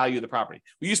current value of the property.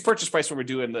 We use purchase price when we're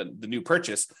doing the new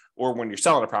purchase or when you're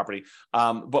selling a property.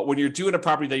 But when you're doing a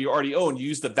property that you already own, you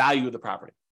use the value of the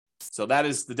property. So that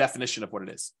is the definition of what it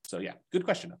is. So yeah, good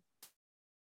question.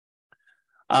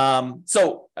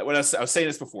 So when I was saying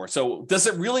this before, so does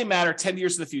it really matter 10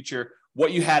 years in the future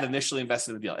what you had initially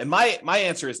invested in the deal? And my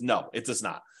answer is no, it does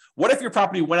not. What if your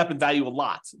property went up in value a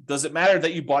lot? Does it matter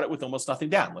that you bought it with almost nothing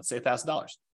down? Let's say $1,000.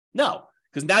 No,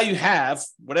 because now you have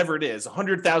whatever it is,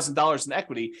 $100,000 in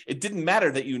equity. It didn't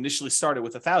matter that you initially started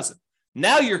with $1,000.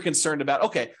 Now you're concerned about,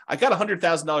 okay, I got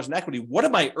 $100,000 in equity. What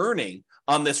am I earning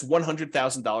on this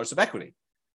 $100,000 of equity?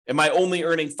 Am I only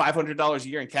earning $500 a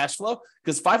year in cash flow?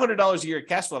 Because $500 a year in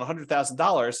cash flow on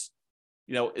 $100,000,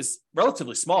 is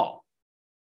relatively small.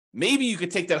 Maybe you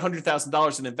could take that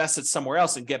 $100,000 and invest it somewhere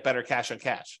else and get better cash on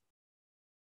cash,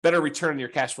 better return on your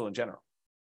cash flow in general.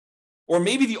 Or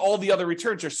maybe all the other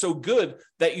returns are so good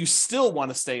that you still want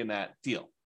to stay in that deal,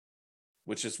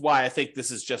 which is why I think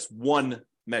this is just one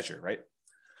measure, right?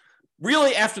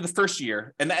 Really, after the first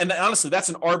year, and honestly, that's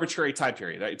an arbitrary time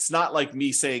period. Right? It's not like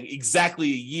me saying exactly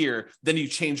a year, then you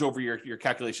change over your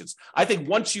calculations. I think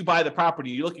once you buy the property,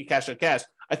 you look at cash on cash,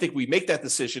 I think we make that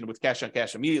decision with cash on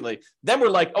cash immediately. Then we're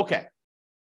like, okay,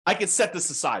 I can set this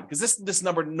aside because this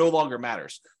number no longer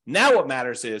matters. Now what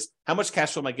matters is how much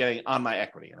cash flow am I getting on my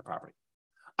equity in the property?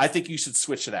 I think you should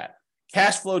switch to that.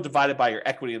 Cash flow divided by your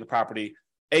equity in the property,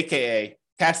 AKA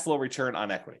cash flow return on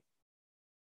equity.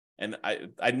 And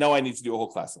I know I need to do a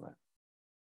whole class on that.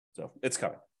 So it's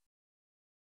coming.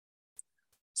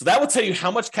 So that will tell you how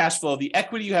much cash flow the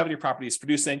equity you have in your property is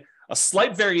producing. A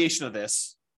slight variation of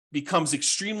this becomes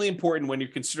extremely important when you're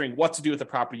considering what to do with the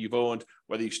property you've owned,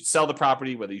 whether you should sell the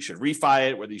property, whether you should refi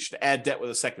it, whether you should add debt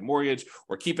with a second mortgage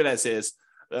or keep it as is.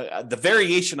 The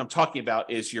variation I'm talking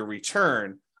about is your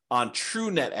return on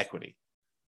true net equity.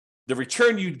 The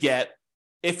return you'd get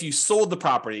if you sold the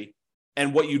property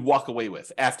and what you'd walk away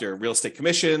with after real estate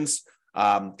commissions,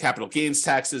 capital gains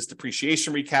taxes,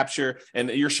 depreciation recapture, and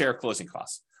your share of closing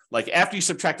costs. Like after you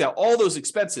subtract out all those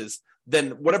expenses,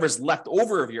 then whatever's left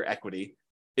over of your equity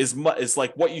is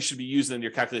like what you should be using in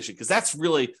your calculation, because that's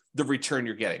really the return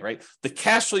you're getting, right? The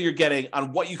cash flow you're getting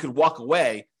on what you could walk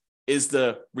away is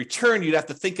the return you'd have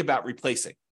to think about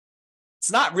replacing.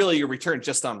 It's not really your return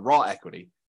just on raw equity,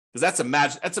 because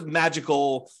that's a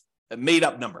magical made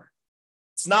up number.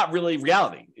 It's not really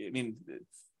reality. I mean,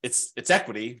 it's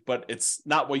equity, but it's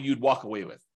not what you'd walk away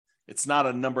with. It's not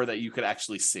a number that you could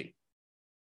actually see.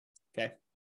 Okay.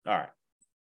 All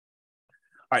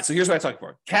right. So here's what I'm talking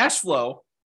about. Cash flow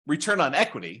return on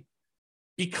equity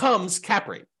becomes cap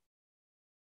rate.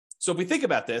 So if we think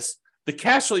about this, the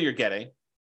cash flow you're getting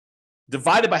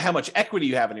divided by how much equity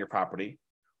you have in your property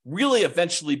really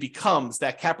eventually becomes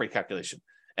that cap rate calculation.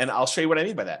 And I'll show you what I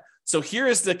mean by that. So here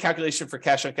is the calculation for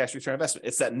cash on cash return on investment.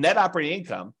 It's that net operating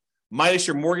income minus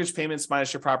your mortgage payments,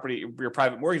 minus your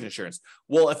private mortgage insurance.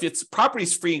 Well, if it's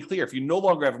property's free and clear, if you no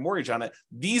longer have a mortgage on it,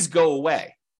 these go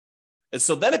away. And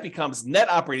so then it becomes net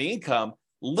operating income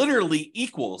literally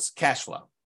equals cash flow,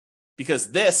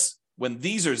 because this, when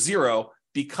these are zero,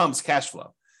 becomes cash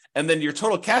flow. And then your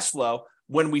total cash flow,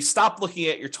 when we stop looking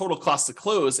at your total cost to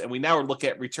close and we now look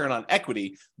at return on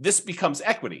equity, this becomes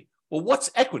equity. Well,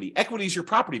 what's equity? Equity is your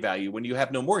property value when you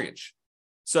have no mortgage.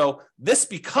 So this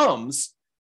becomes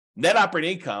net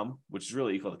operating income, which is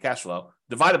really equal to cash flow,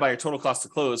 divided by your total cost to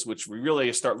close, which we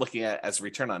really start looking at as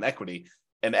return on equity.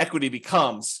 And equity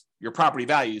becomes your property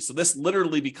value. So this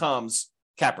literally becomes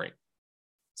cap rate.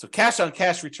 So cash on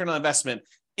cash return on investment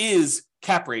is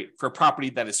cap rate for a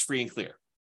property that is free and clear,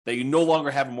 that you no longer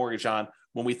have a mortgage on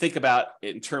when we think about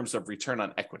it in terms of return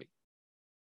on equity.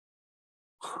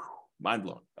 Mind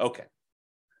blown. Okay.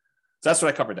 So that's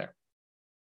what I covered there.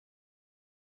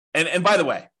 And by the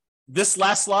way, this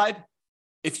last slide,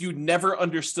 if you never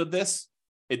understood this,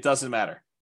 it doesn't matter.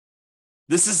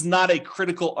 This is not a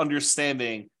critical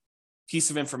understanding piece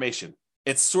of information.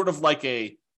 It's sort of like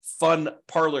a fun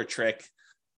parlor trick,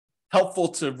 helpful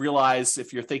to realize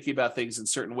if you're thinking about things in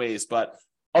certain ways, but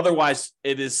otherwise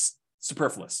it is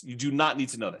superfluous. You do not need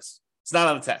to know this. It's not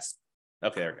on the test.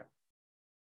 Okay, there we go.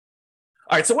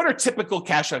 All right, so what are typical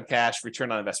cash on cash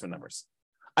return on investment numbers?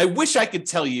 I wish I could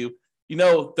tell you,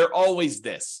 they're always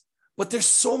this, but there's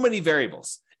so many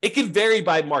variables. It can vary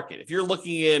by market. If you're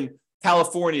looking in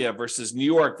California versus New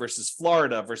York versus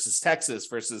Florida versus Texas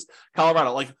versus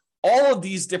Colorado, like all of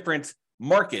these different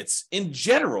markets in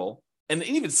general, and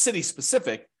even city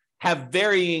specific, have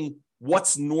varying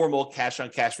what's normal cash on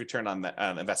cash return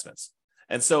on investments.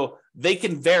 And so they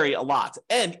can vary a lot.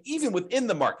 And even within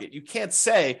the market, you can't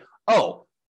say, oh,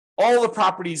 all the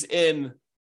properties in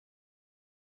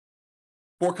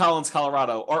Fort Collins,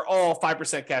 Colorado are all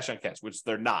 5% cash on cash, which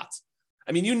they're not.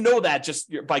 I mean, you know that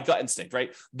just by gut instinct,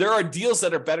 right? There are deals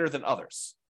that are better than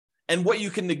others. And what you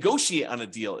can negotiate on a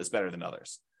deal is better than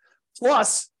others.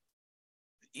 Plus,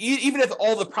 even if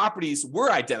all the properties were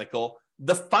identical,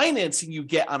 the financing you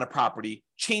get on a property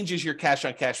changes your cash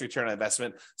on cash return on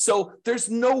investment. So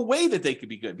there's no way that they could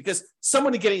be good, because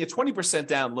someone getting a 20%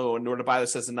 down loan in order to buy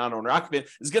this as a non-owner occupant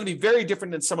is going to be very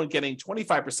different than someone getting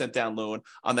 25% down loan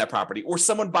on that property, or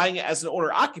someone buying it as an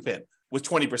owner occupant with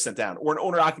 20% down, or an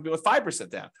owner occupant with 5%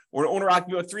 down, or an owner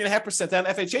occupant with 3.5% down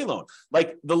FHA loan.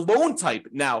 Like the loan type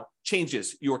now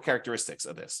changes your characteristics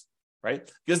of this, right?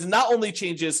 Because it not only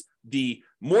changes the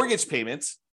mortgage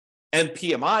payments and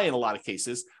PMI in a lot of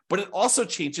cases, but it also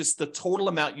changes the total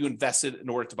amount you invested in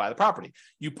order to buy the property.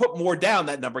 You put more down,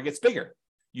 that number gets bigger.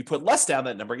 You put less down,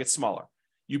 that number gets smaller.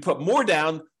 You put more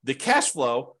down, the cash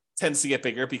flow tends to get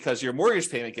bigger because your mortgage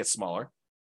payment gets smaller.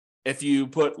 If you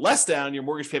put less down, your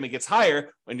mortgage payment gets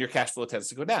higher and your cash flow tends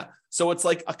to go down. So it's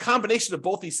like a combination of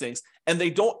both these things, and they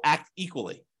don't act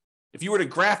equally. If you were to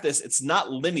graph this, it's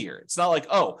not linear. It's not like,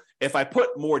 oh, if I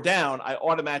put more down, I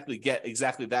automatically get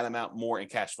exactly that amount more in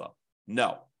cash flow.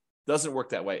 No, doesn't work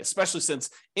that way, especially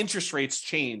since interest rates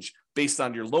change based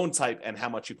on your loan type and how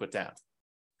much you put down.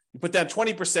 You put down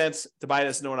 20% to buy it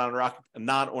as a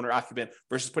non-owner occupant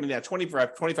versus putting down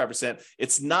 25%.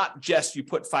 It's not just you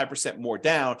put 5% more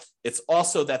down. It's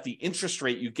also that the interest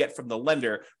rate you get from the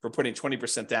lender for putting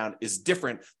 20% down is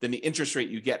different than the interest rate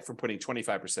you get from putting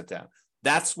 25% down.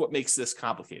 That's what makes this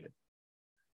complicated.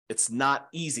 It's not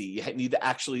easy. You need to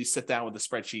actually sit down with a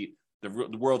spreadsheet, the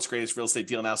world's greatest real estate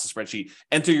deal analysis spreadsheet,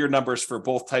 enter your numbers for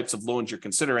both types of loans you're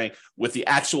considering with the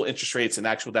actual interest rates and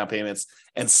actual down payments,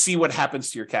 and see what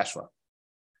happens to your cash flow.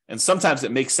 And sometimes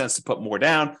it makes sense to put more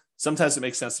down. Sometimes it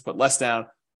makes sense to put less down,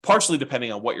 partially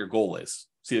depending on what your goal is.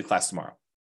 See the class tomorrow.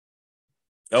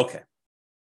 Okay.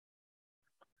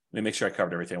 Let me make sure I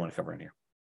covered everything I want to cover in here.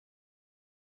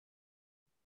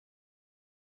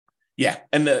 Yeah.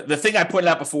 And the thing I pointed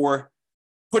out before,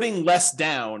 putting less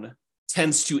down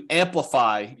tends to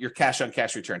amplify your cash on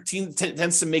cash return,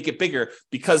 tends to make it bigger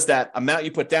because that amount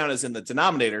you put down is in the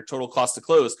denominator, total cost to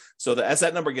close. So that as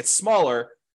that number gets smaller,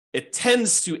 it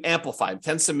tends to amplify, it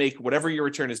tends to make whatever your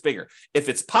return is bigger. If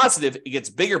it's positive, it gets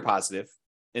bigger positive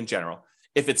in general.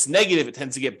 If it's negative, it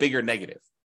tends to get bigger negative.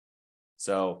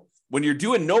 So when you're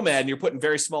doing Nomad and you're putting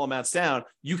very small amounts down,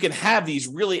 you can have these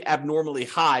really abnormally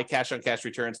high cash on cash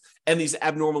returns and these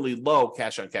abnormally low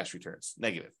cash on cash returns,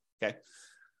 negative, okay?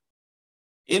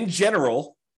 In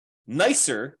general,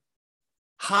 nicer,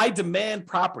 high demand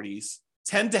properties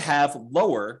tend to have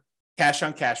lower cash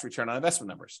on cash return on investment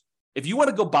numbers. If you want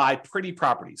to go buy pretty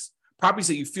properties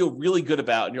that you feel really good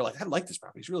about, and you're like, I like this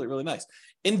property, it's really, really nice.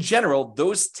 In general,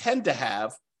 those tend to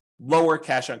have lower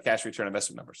cash on cash return on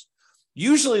investment numbers.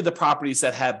 Usually the properties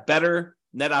that have better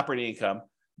net operating income,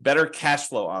 better cash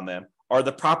flow on them are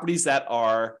the properties that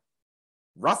are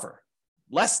rougher,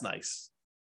 less nice.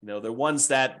 They're ones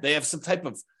that they have some type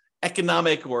of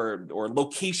economic or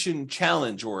location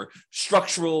challenge or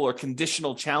structural or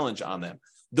conditional challenge on them.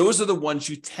 Those are the ones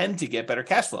you tend to get better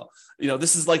cash flow.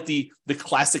 This is like the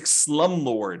classic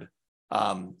slumlord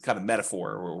kind of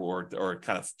metaphor or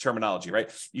kind of terminology,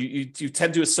 right? You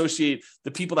tend to associate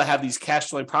the people that have these cash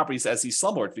flowing properties as these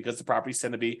slumlords because the properties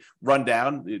tend to be run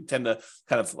down. You tend to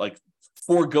kind of like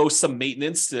forego some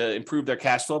maintenance to improve their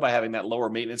cash flow by having that lower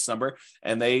maintenance number.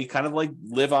 And they kind of like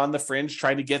live on the fringe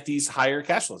trying to get these higher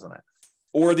cash flows on that.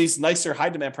 Or these nicer high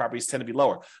demand properties tend to be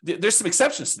lower. There's some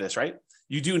exceptions to this, right?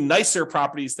 You do nicer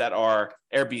properties that are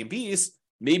Airbnbs,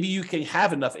 maybe you can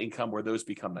have enough income where those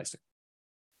become nicer.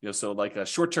 So like a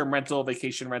short-term rental,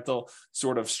 vacation rental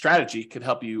sort of strategy could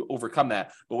help you overcome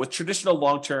that. But with traditional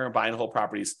long-term buy and hold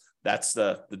properties, that's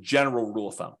the general rule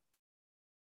of thumb.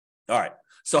 All right.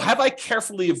 So have I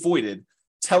carefully avoided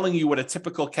telling you what a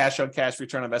typical cash on cash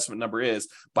return on investment number is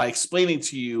by explaining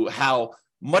to you how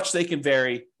much they can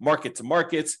vary market to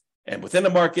market and within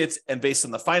the markets and based on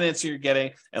the financing you're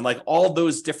getting and like all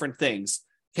those different things?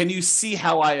 Can you see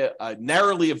how I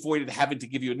narrowly avoided having to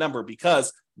give you a number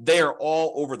because they are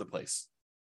all over the place?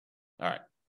 All right.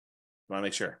 I want to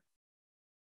make sure.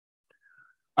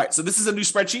 All right. So this is a new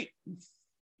spreadsheet.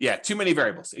 Yeah, too many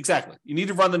variables. Exactly. You need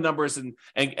to run the numbers and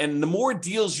the more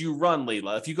deals you run,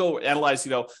 Layla, if you go analyze,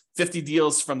 50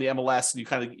 deals from the MLS and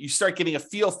you start getting a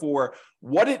feel for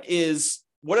what it is,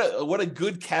 what a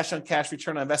good cash on cash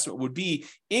return on investment would be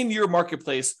in your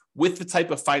marketplace with the type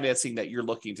of financing that you're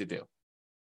looking to do.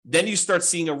 Then you start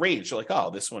seeing a range. You're like, oh,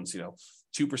 this one's,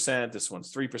 2%, this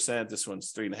one's 3%, this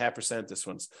one's 3.5%, this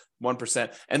one's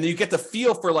 1%. And then you get the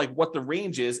feel for like what the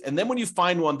range is. And then when you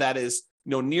find one that is,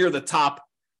 near the top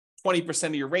 20%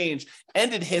 of your range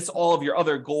and it hits all of your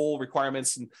other goal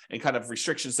requirements and kind of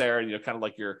restrictions there, and kind of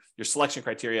like your selection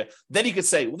criteria, then you could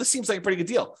say, well, this seems like a pretty good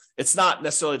deal. It's not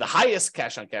necessarily the highest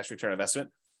cash on cash return investment.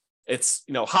 It's,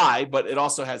 high, but it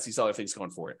also has these other things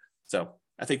going for it. So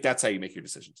I think that's how you make your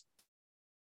decisions.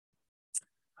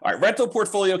 All right, rental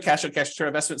portfolio, cash on cash return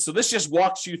investment. So this just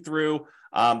walks you through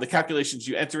the calculations.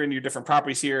 You enter in your different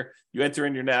properties here. You enter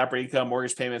in your net operating income,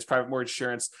 mortgage payments, private mortgage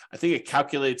insurance. I think it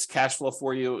calculates cash flow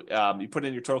for you. You put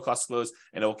in your total cost to close,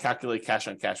 and it will calculate cash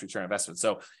on cash return investment.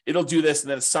 So it'll do this, and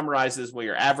then it summarizes what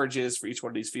your average is for each one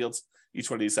of these fields,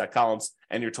 each one of these columns,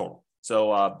 and your total.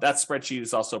 So that spreadsheet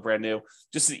is also brand new.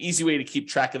 Just an easy way to keep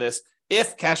track of this.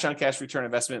 If cash on cash return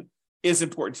investment is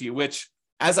important to you, which,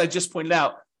 as I just pointed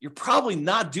out, you're probably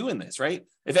not doing this, right?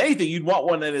 If anything, you'd want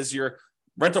one that is your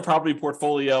rental property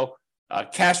portfolio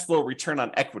cash flow return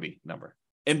on equity number.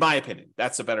 In my opinion,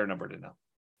 that's a better number to know.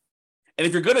 And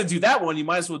if you're going to do that one, you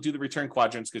might as well do the return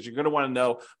quadrants because you're going to want to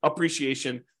know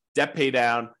appreciation, debt pay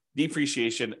down,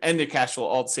 depreciation, and the cash flow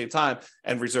all at the same time,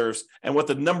 and reserves, and what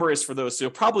the number is for those. So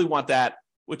you'll probably want that,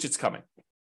 which it's coming.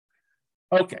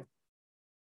 Okay.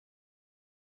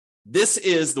 This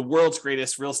is the world's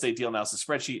greatest real estate deal analysis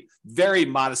spreadsheet, very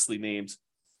modestly named.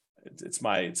 It's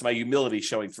my humility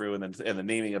showing through and the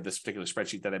naming of this particular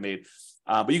spreadsheet that I made.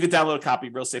 But you can download a copy,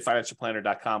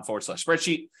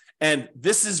 realestatefinancialplanner.com/spreadsheet. And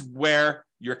this is where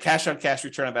your cash on cash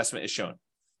return on investment is shown.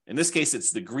 In this case,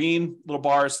 it's the green little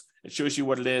bars. It shows you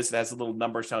what it is. It has a little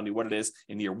number telling you what it is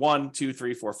in year 1, 2,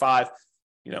 3, 4, 5.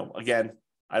 Again,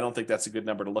 I don't think that's a good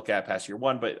number to look at past year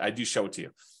 1, but I do show it to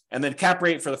you. And then cap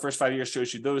rate for the first 5 years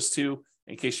shows you those two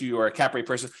in case you are a cap rate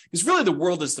person. Because really the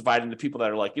world is divided into people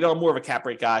that are like, I'm more of a cap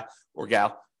rate guy or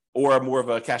gal, or I'm more of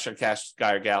a cash on cash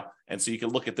guy or gal. And so you can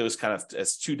look at those kind of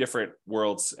as two different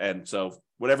worlds. And so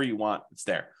whatever you want, it's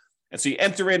there. And so you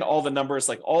enter in all the numbers,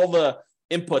 like all the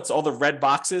inputs, all the red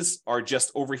boxes are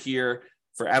just over here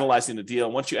for analyzing the deal.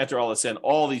 And once you enter all this in,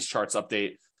 all these charts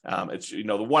update. It's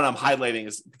the one I'm highlighting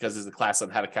is because there's a class on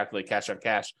how to calculate cash on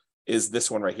cash. is this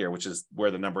one right here, which is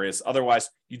where the number is. Otherwise,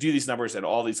 you do these numbers and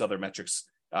all these other metrics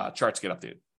charts get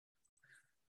updated.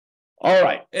 All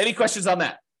right. Any questions on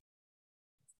that?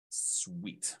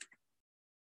 Sweet.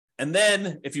 And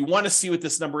then if you want to see what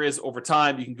this number is over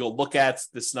time, you can go look at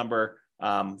this number,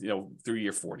 through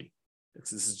year 40.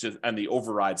 This is just on the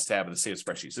overrides tab of the same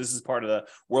spreadsheet. So this is part of the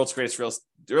world's greatest real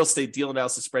estate deal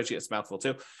analysis spreadsheet. It's a mouthful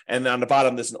too. And on the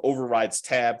bottom, there's an overrides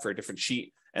tab for a different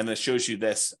sheet. And then it shows you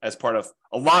this as part of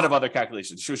a lot of other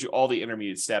calculations. It shows you all the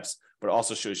intermediate steps, but it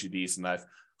also shows you these. And I've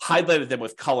highlighted them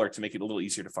with color to make it a little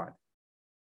easier to find.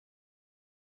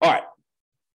 All right.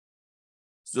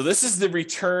 So this is the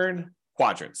return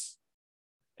quadrants.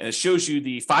 And it shows you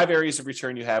the 5 areas of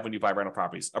return you have when you buy rental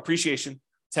properties. Appreciation,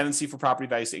 tendency for property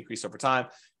values to increase over time.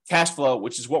 Cash flow,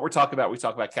 which is what we're talking about. We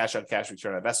talk about cash on cash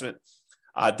return on investment.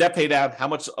 Debt pay down, how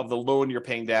much of the loan you're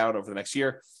paying down over the next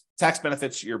year. Tax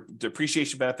benefits, your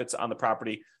depreciation benefits on the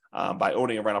property by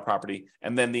owning a rental property.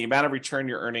 And then the amount of return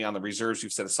you're earning on the reserves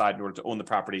you've set aside in order to own the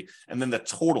property. And then the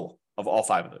total of all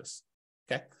 5 of those.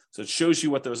 Okay, so it shows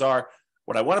you what those are.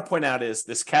 What I want to point out is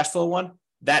this cash flow one,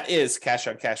 that is cash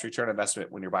on cash return on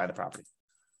investment when you're buying the property.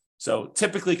 So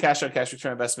typically cash on cash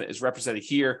return on investment is represented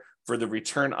here for the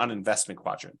return on investment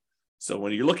quadrant. So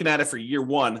when you're looking at it for year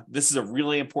 1, this is a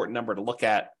really important number to look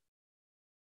at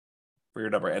for your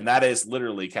number. And that is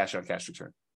literally cash on cash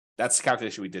return. That's the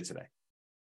calculation we did today.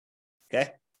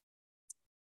 Okay.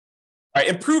 All right.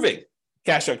 Improving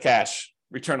cash on cash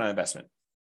return on investment.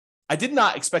 I did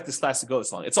not expect this class to go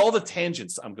this long. It's all the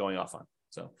tangents I'm going off on.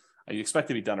 So I expect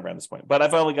to be done around this point, but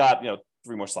I've only got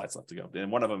 3 more slides left to go.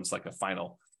 And one of them is like a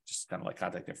final, just kind of like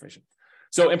contact information.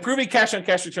 So improving cash on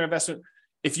cash return on investment.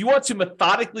 If you want to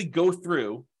methodically go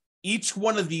through each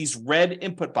one of these red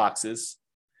input boxes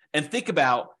and think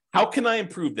about how can I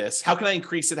improve this? How can I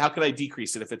increase it? How can I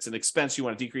decrease it? If it's an expense, you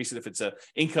want to decrease it. If it's an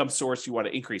income source, you want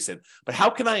to increase it. But how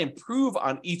can I improve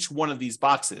on each one of these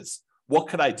boxes? What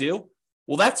could I do?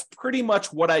 Well, that's pretty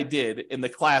much what I did in the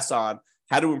class on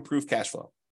how to improve cash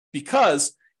flow.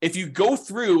 Because if you go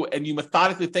through and you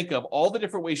methodically think of all the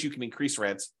different ways you can increase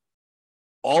rents,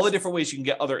 all the different ways you can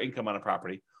get other income on a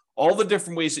property, all the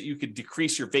different ways that you could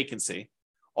decrease your vacancy,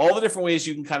 all the different ways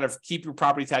you can kind of keep your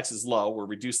property taxes low or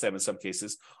reduce them in some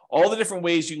cases, all the different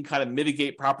ways you can kind of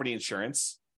mitigate property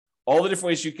insurance, all the different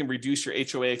ways you can reduce your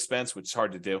HOA expense, which is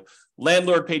hard to do,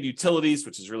 landlord paid utilities,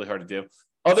 which is really hard to do,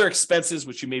 other expenses,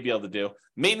 which you may be able to do,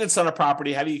 maintenance on a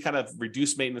property, how do you kind of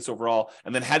reduce maintenance overall,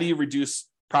 and then how do you reduce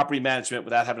property management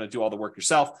without having to do all the work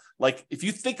yourself? Like if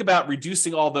you think about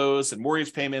reducing all those and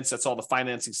mortgage payments, that's all the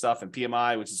financing stuff, and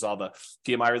PMI, which is all the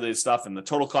PMI related stuff, and the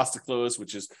total cost to close,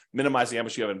 which is minimizing how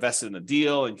much you have invested in the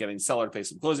deal and getting the seller to pay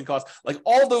some closing costs. Like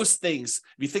all those things,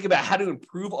 if you think about how to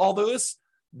improve all those,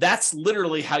 that's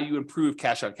literally how you improve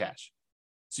cash on cash.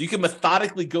 So you can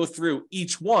methodically go through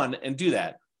each one and do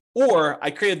that. Or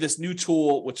I created this new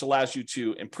tool, which allows you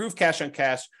to improve cash on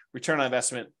cash, return on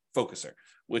investment focuser,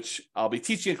 which I'll be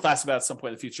teaching a class about at some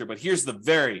point in the future. But here's the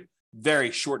very,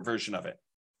 very short version of it.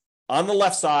 On the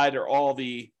left side are all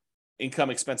the income,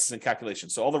 expenses, and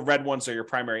calculations. So all the red ones are your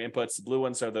primary inputs. The blue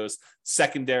ones are those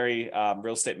secondary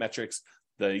real estate metrics.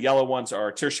 The yellow ones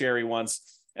are tertiary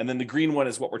ones. And then the green one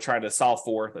is what we're trying to solve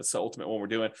for. That's the ultimate one we're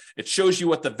doing. It shows you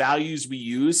what the values we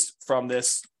use from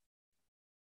this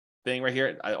thing right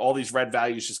here. All these red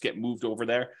values just get moved over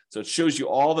there. So it shows you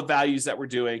all the values that we're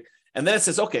doing. And then it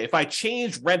says, okay, if I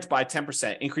change rent by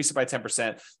 10%, increase it by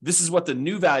 10%, this is what the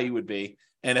new value would be.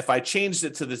 And if I changed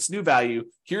it to this new value,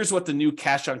 here's what the new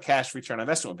cash on cash return on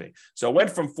investment would be. So it went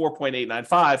from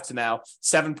 4.895 to now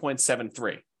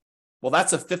 7.73. Well,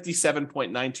 that's a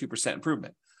 57.92%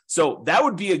 improvement. So that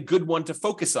would be a good one to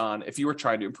focus on if you were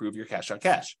trying to improve your cash on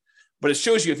cash. But it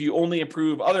shows you if you only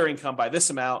improve other income by this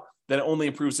amount, then it only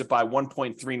improves it by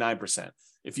 1.39%.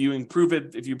 If you improve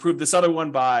this other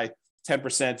one by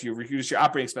 10%, you reduce your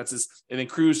operating expenses, it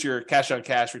improves your cash on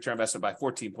cash return on investment by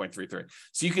 14.33.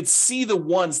 So you could see the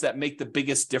ones that make the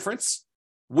biggest difference,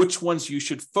 which ones you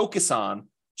should focus on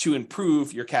to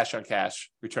improve your cash on cash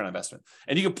return on investment.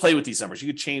 And you can play with these numbers.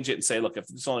 You could change it and say, look, if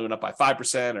this only went up by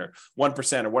 5% or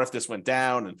 1%, or what if this went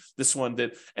down and this one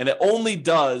did, and it only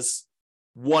does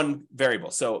one variable.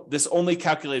 So this only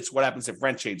calculates what happens if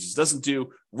rent changes. It doesn't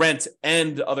do rent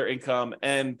and other income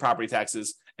and property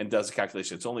taxes and does a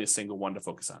calculation. It's only a single one to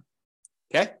focus on.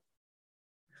 Okay.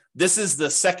 This is the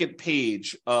second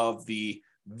page of the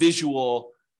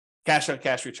visual cash on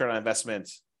cash return on investment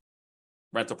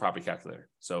rental property calculator.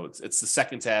 So it's the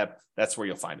second tab. That's where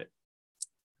you'll find it.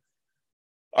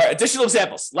 All right, additional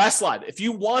examples. Last slide. If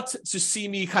you want to see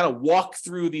me kind of walk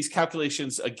through these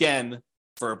calculations again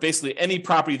for basically any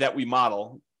property that we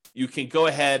model, you can go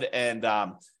ahead and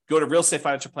go go to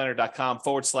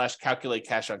realestatefinancialplanner.com/calculate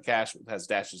cash on cash. It has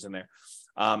dashes in there.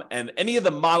 And any of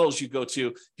the models you go to,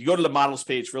 if you go to the models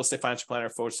page, Real Estate Financial Planner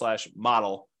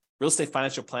 /model,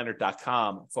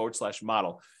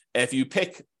 realestatefinancialplanner.com/model. And if you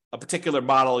pick a particular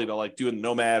model, like doing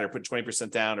Nomad or put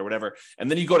 20% down or whatever,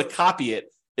 and then you go to copy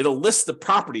it, it'll list the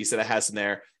properties that it has in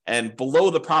there. And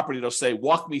below the property, it'll say,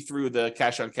 walk me through the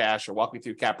cash on cash, or walk me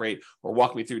through cap rate, or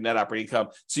walk me through net operating income.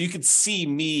 So you can see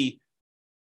me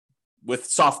with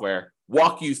software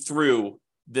walk you through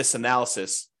this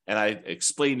analysis. And I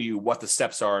explain to you what the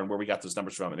steps are and where we got those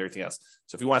numbers from and everything else.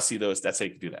 So if you want to see those, that's how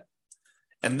you can do that.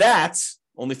 And that's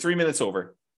only 3 minutes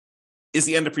over is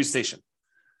the end of presentation.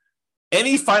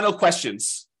 Any final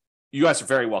questions? You guys are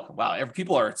very welcome. Wow,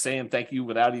 people are saying thank you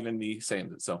without even me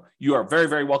saying it. So you are very,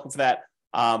 very welcome for that.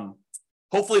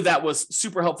 Hopefully that was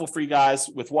super helpful for you guys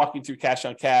with walking through cash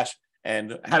on cash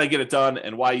and how to get it done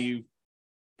and why you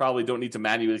probably don't need to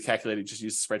manually calculate it, just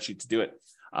use the spreadsheet to do it.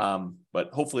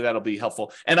 But hopefully that'll be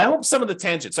helpful. And I hope some of the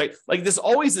tangents, like there's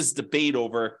always this debate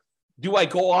over, do I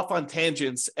go off on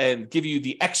tangents and give you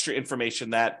the extra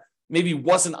information that maybe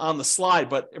wasn't on the slide,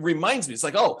 but it reminds me, it's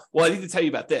like, oh, well, I need to tell you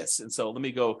about this. And so let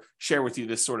me go share with you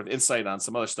this sort of insight on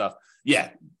some other stuff.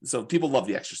 Yeah. So people love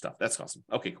the extra stuff. That's awesome.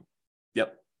 Okay, cool.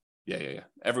 Yep. Yeah.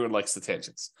 Everyone likes the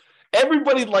tangents.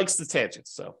 Everybody likes the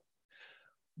tangents. So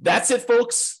that's it,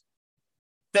 folks.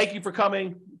 Thank you for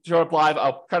coming. Show up live.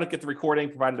 I'll try to get the recording,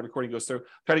 provided the recording goes through.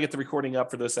 Try to get the recording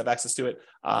up for those that have access to it.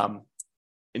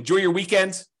 Enjoy your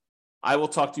weekend. I will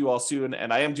talk to you all soon.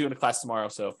 And I am doing a class tomorrow.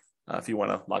 So if you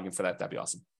want to log in for that, that'd be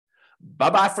awesome.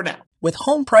 Bye-bye for now. With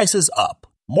home prices up,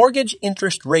 mortgage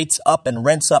interest rates up, and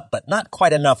rents up, but not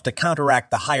quite enough to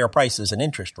counteract the higher prices and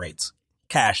interest rates,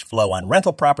 cash flow on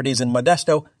rental properties in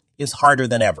Modesto is harder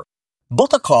than ever.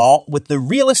 Book a call with the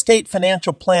Real Estate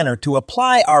Financial Planner to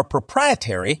apply our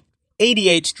proprietary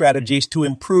 88 strategies to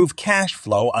improve cash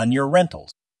flow on your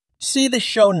rentals. See the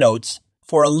show notes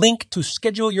for a link to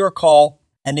schedule your call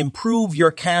and improve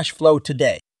your cash flow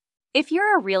today. If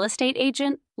you're a real estate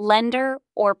agent, lender,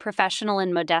 or professional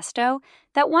in Modesto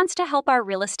that wants to help our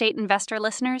real estate investor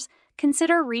listeners,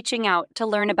 consider reaching out to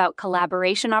learn about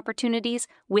collaboration opportunities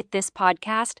with this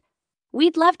podcast.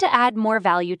 We'd love to add more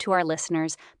value to our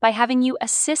listeners by having you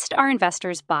assist our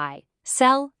investors buy,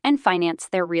 sell, and finance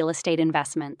their real estate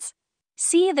investments.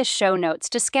 See the show notes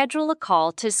to schedule a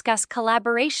call to discuss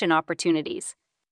collaboration opportunities.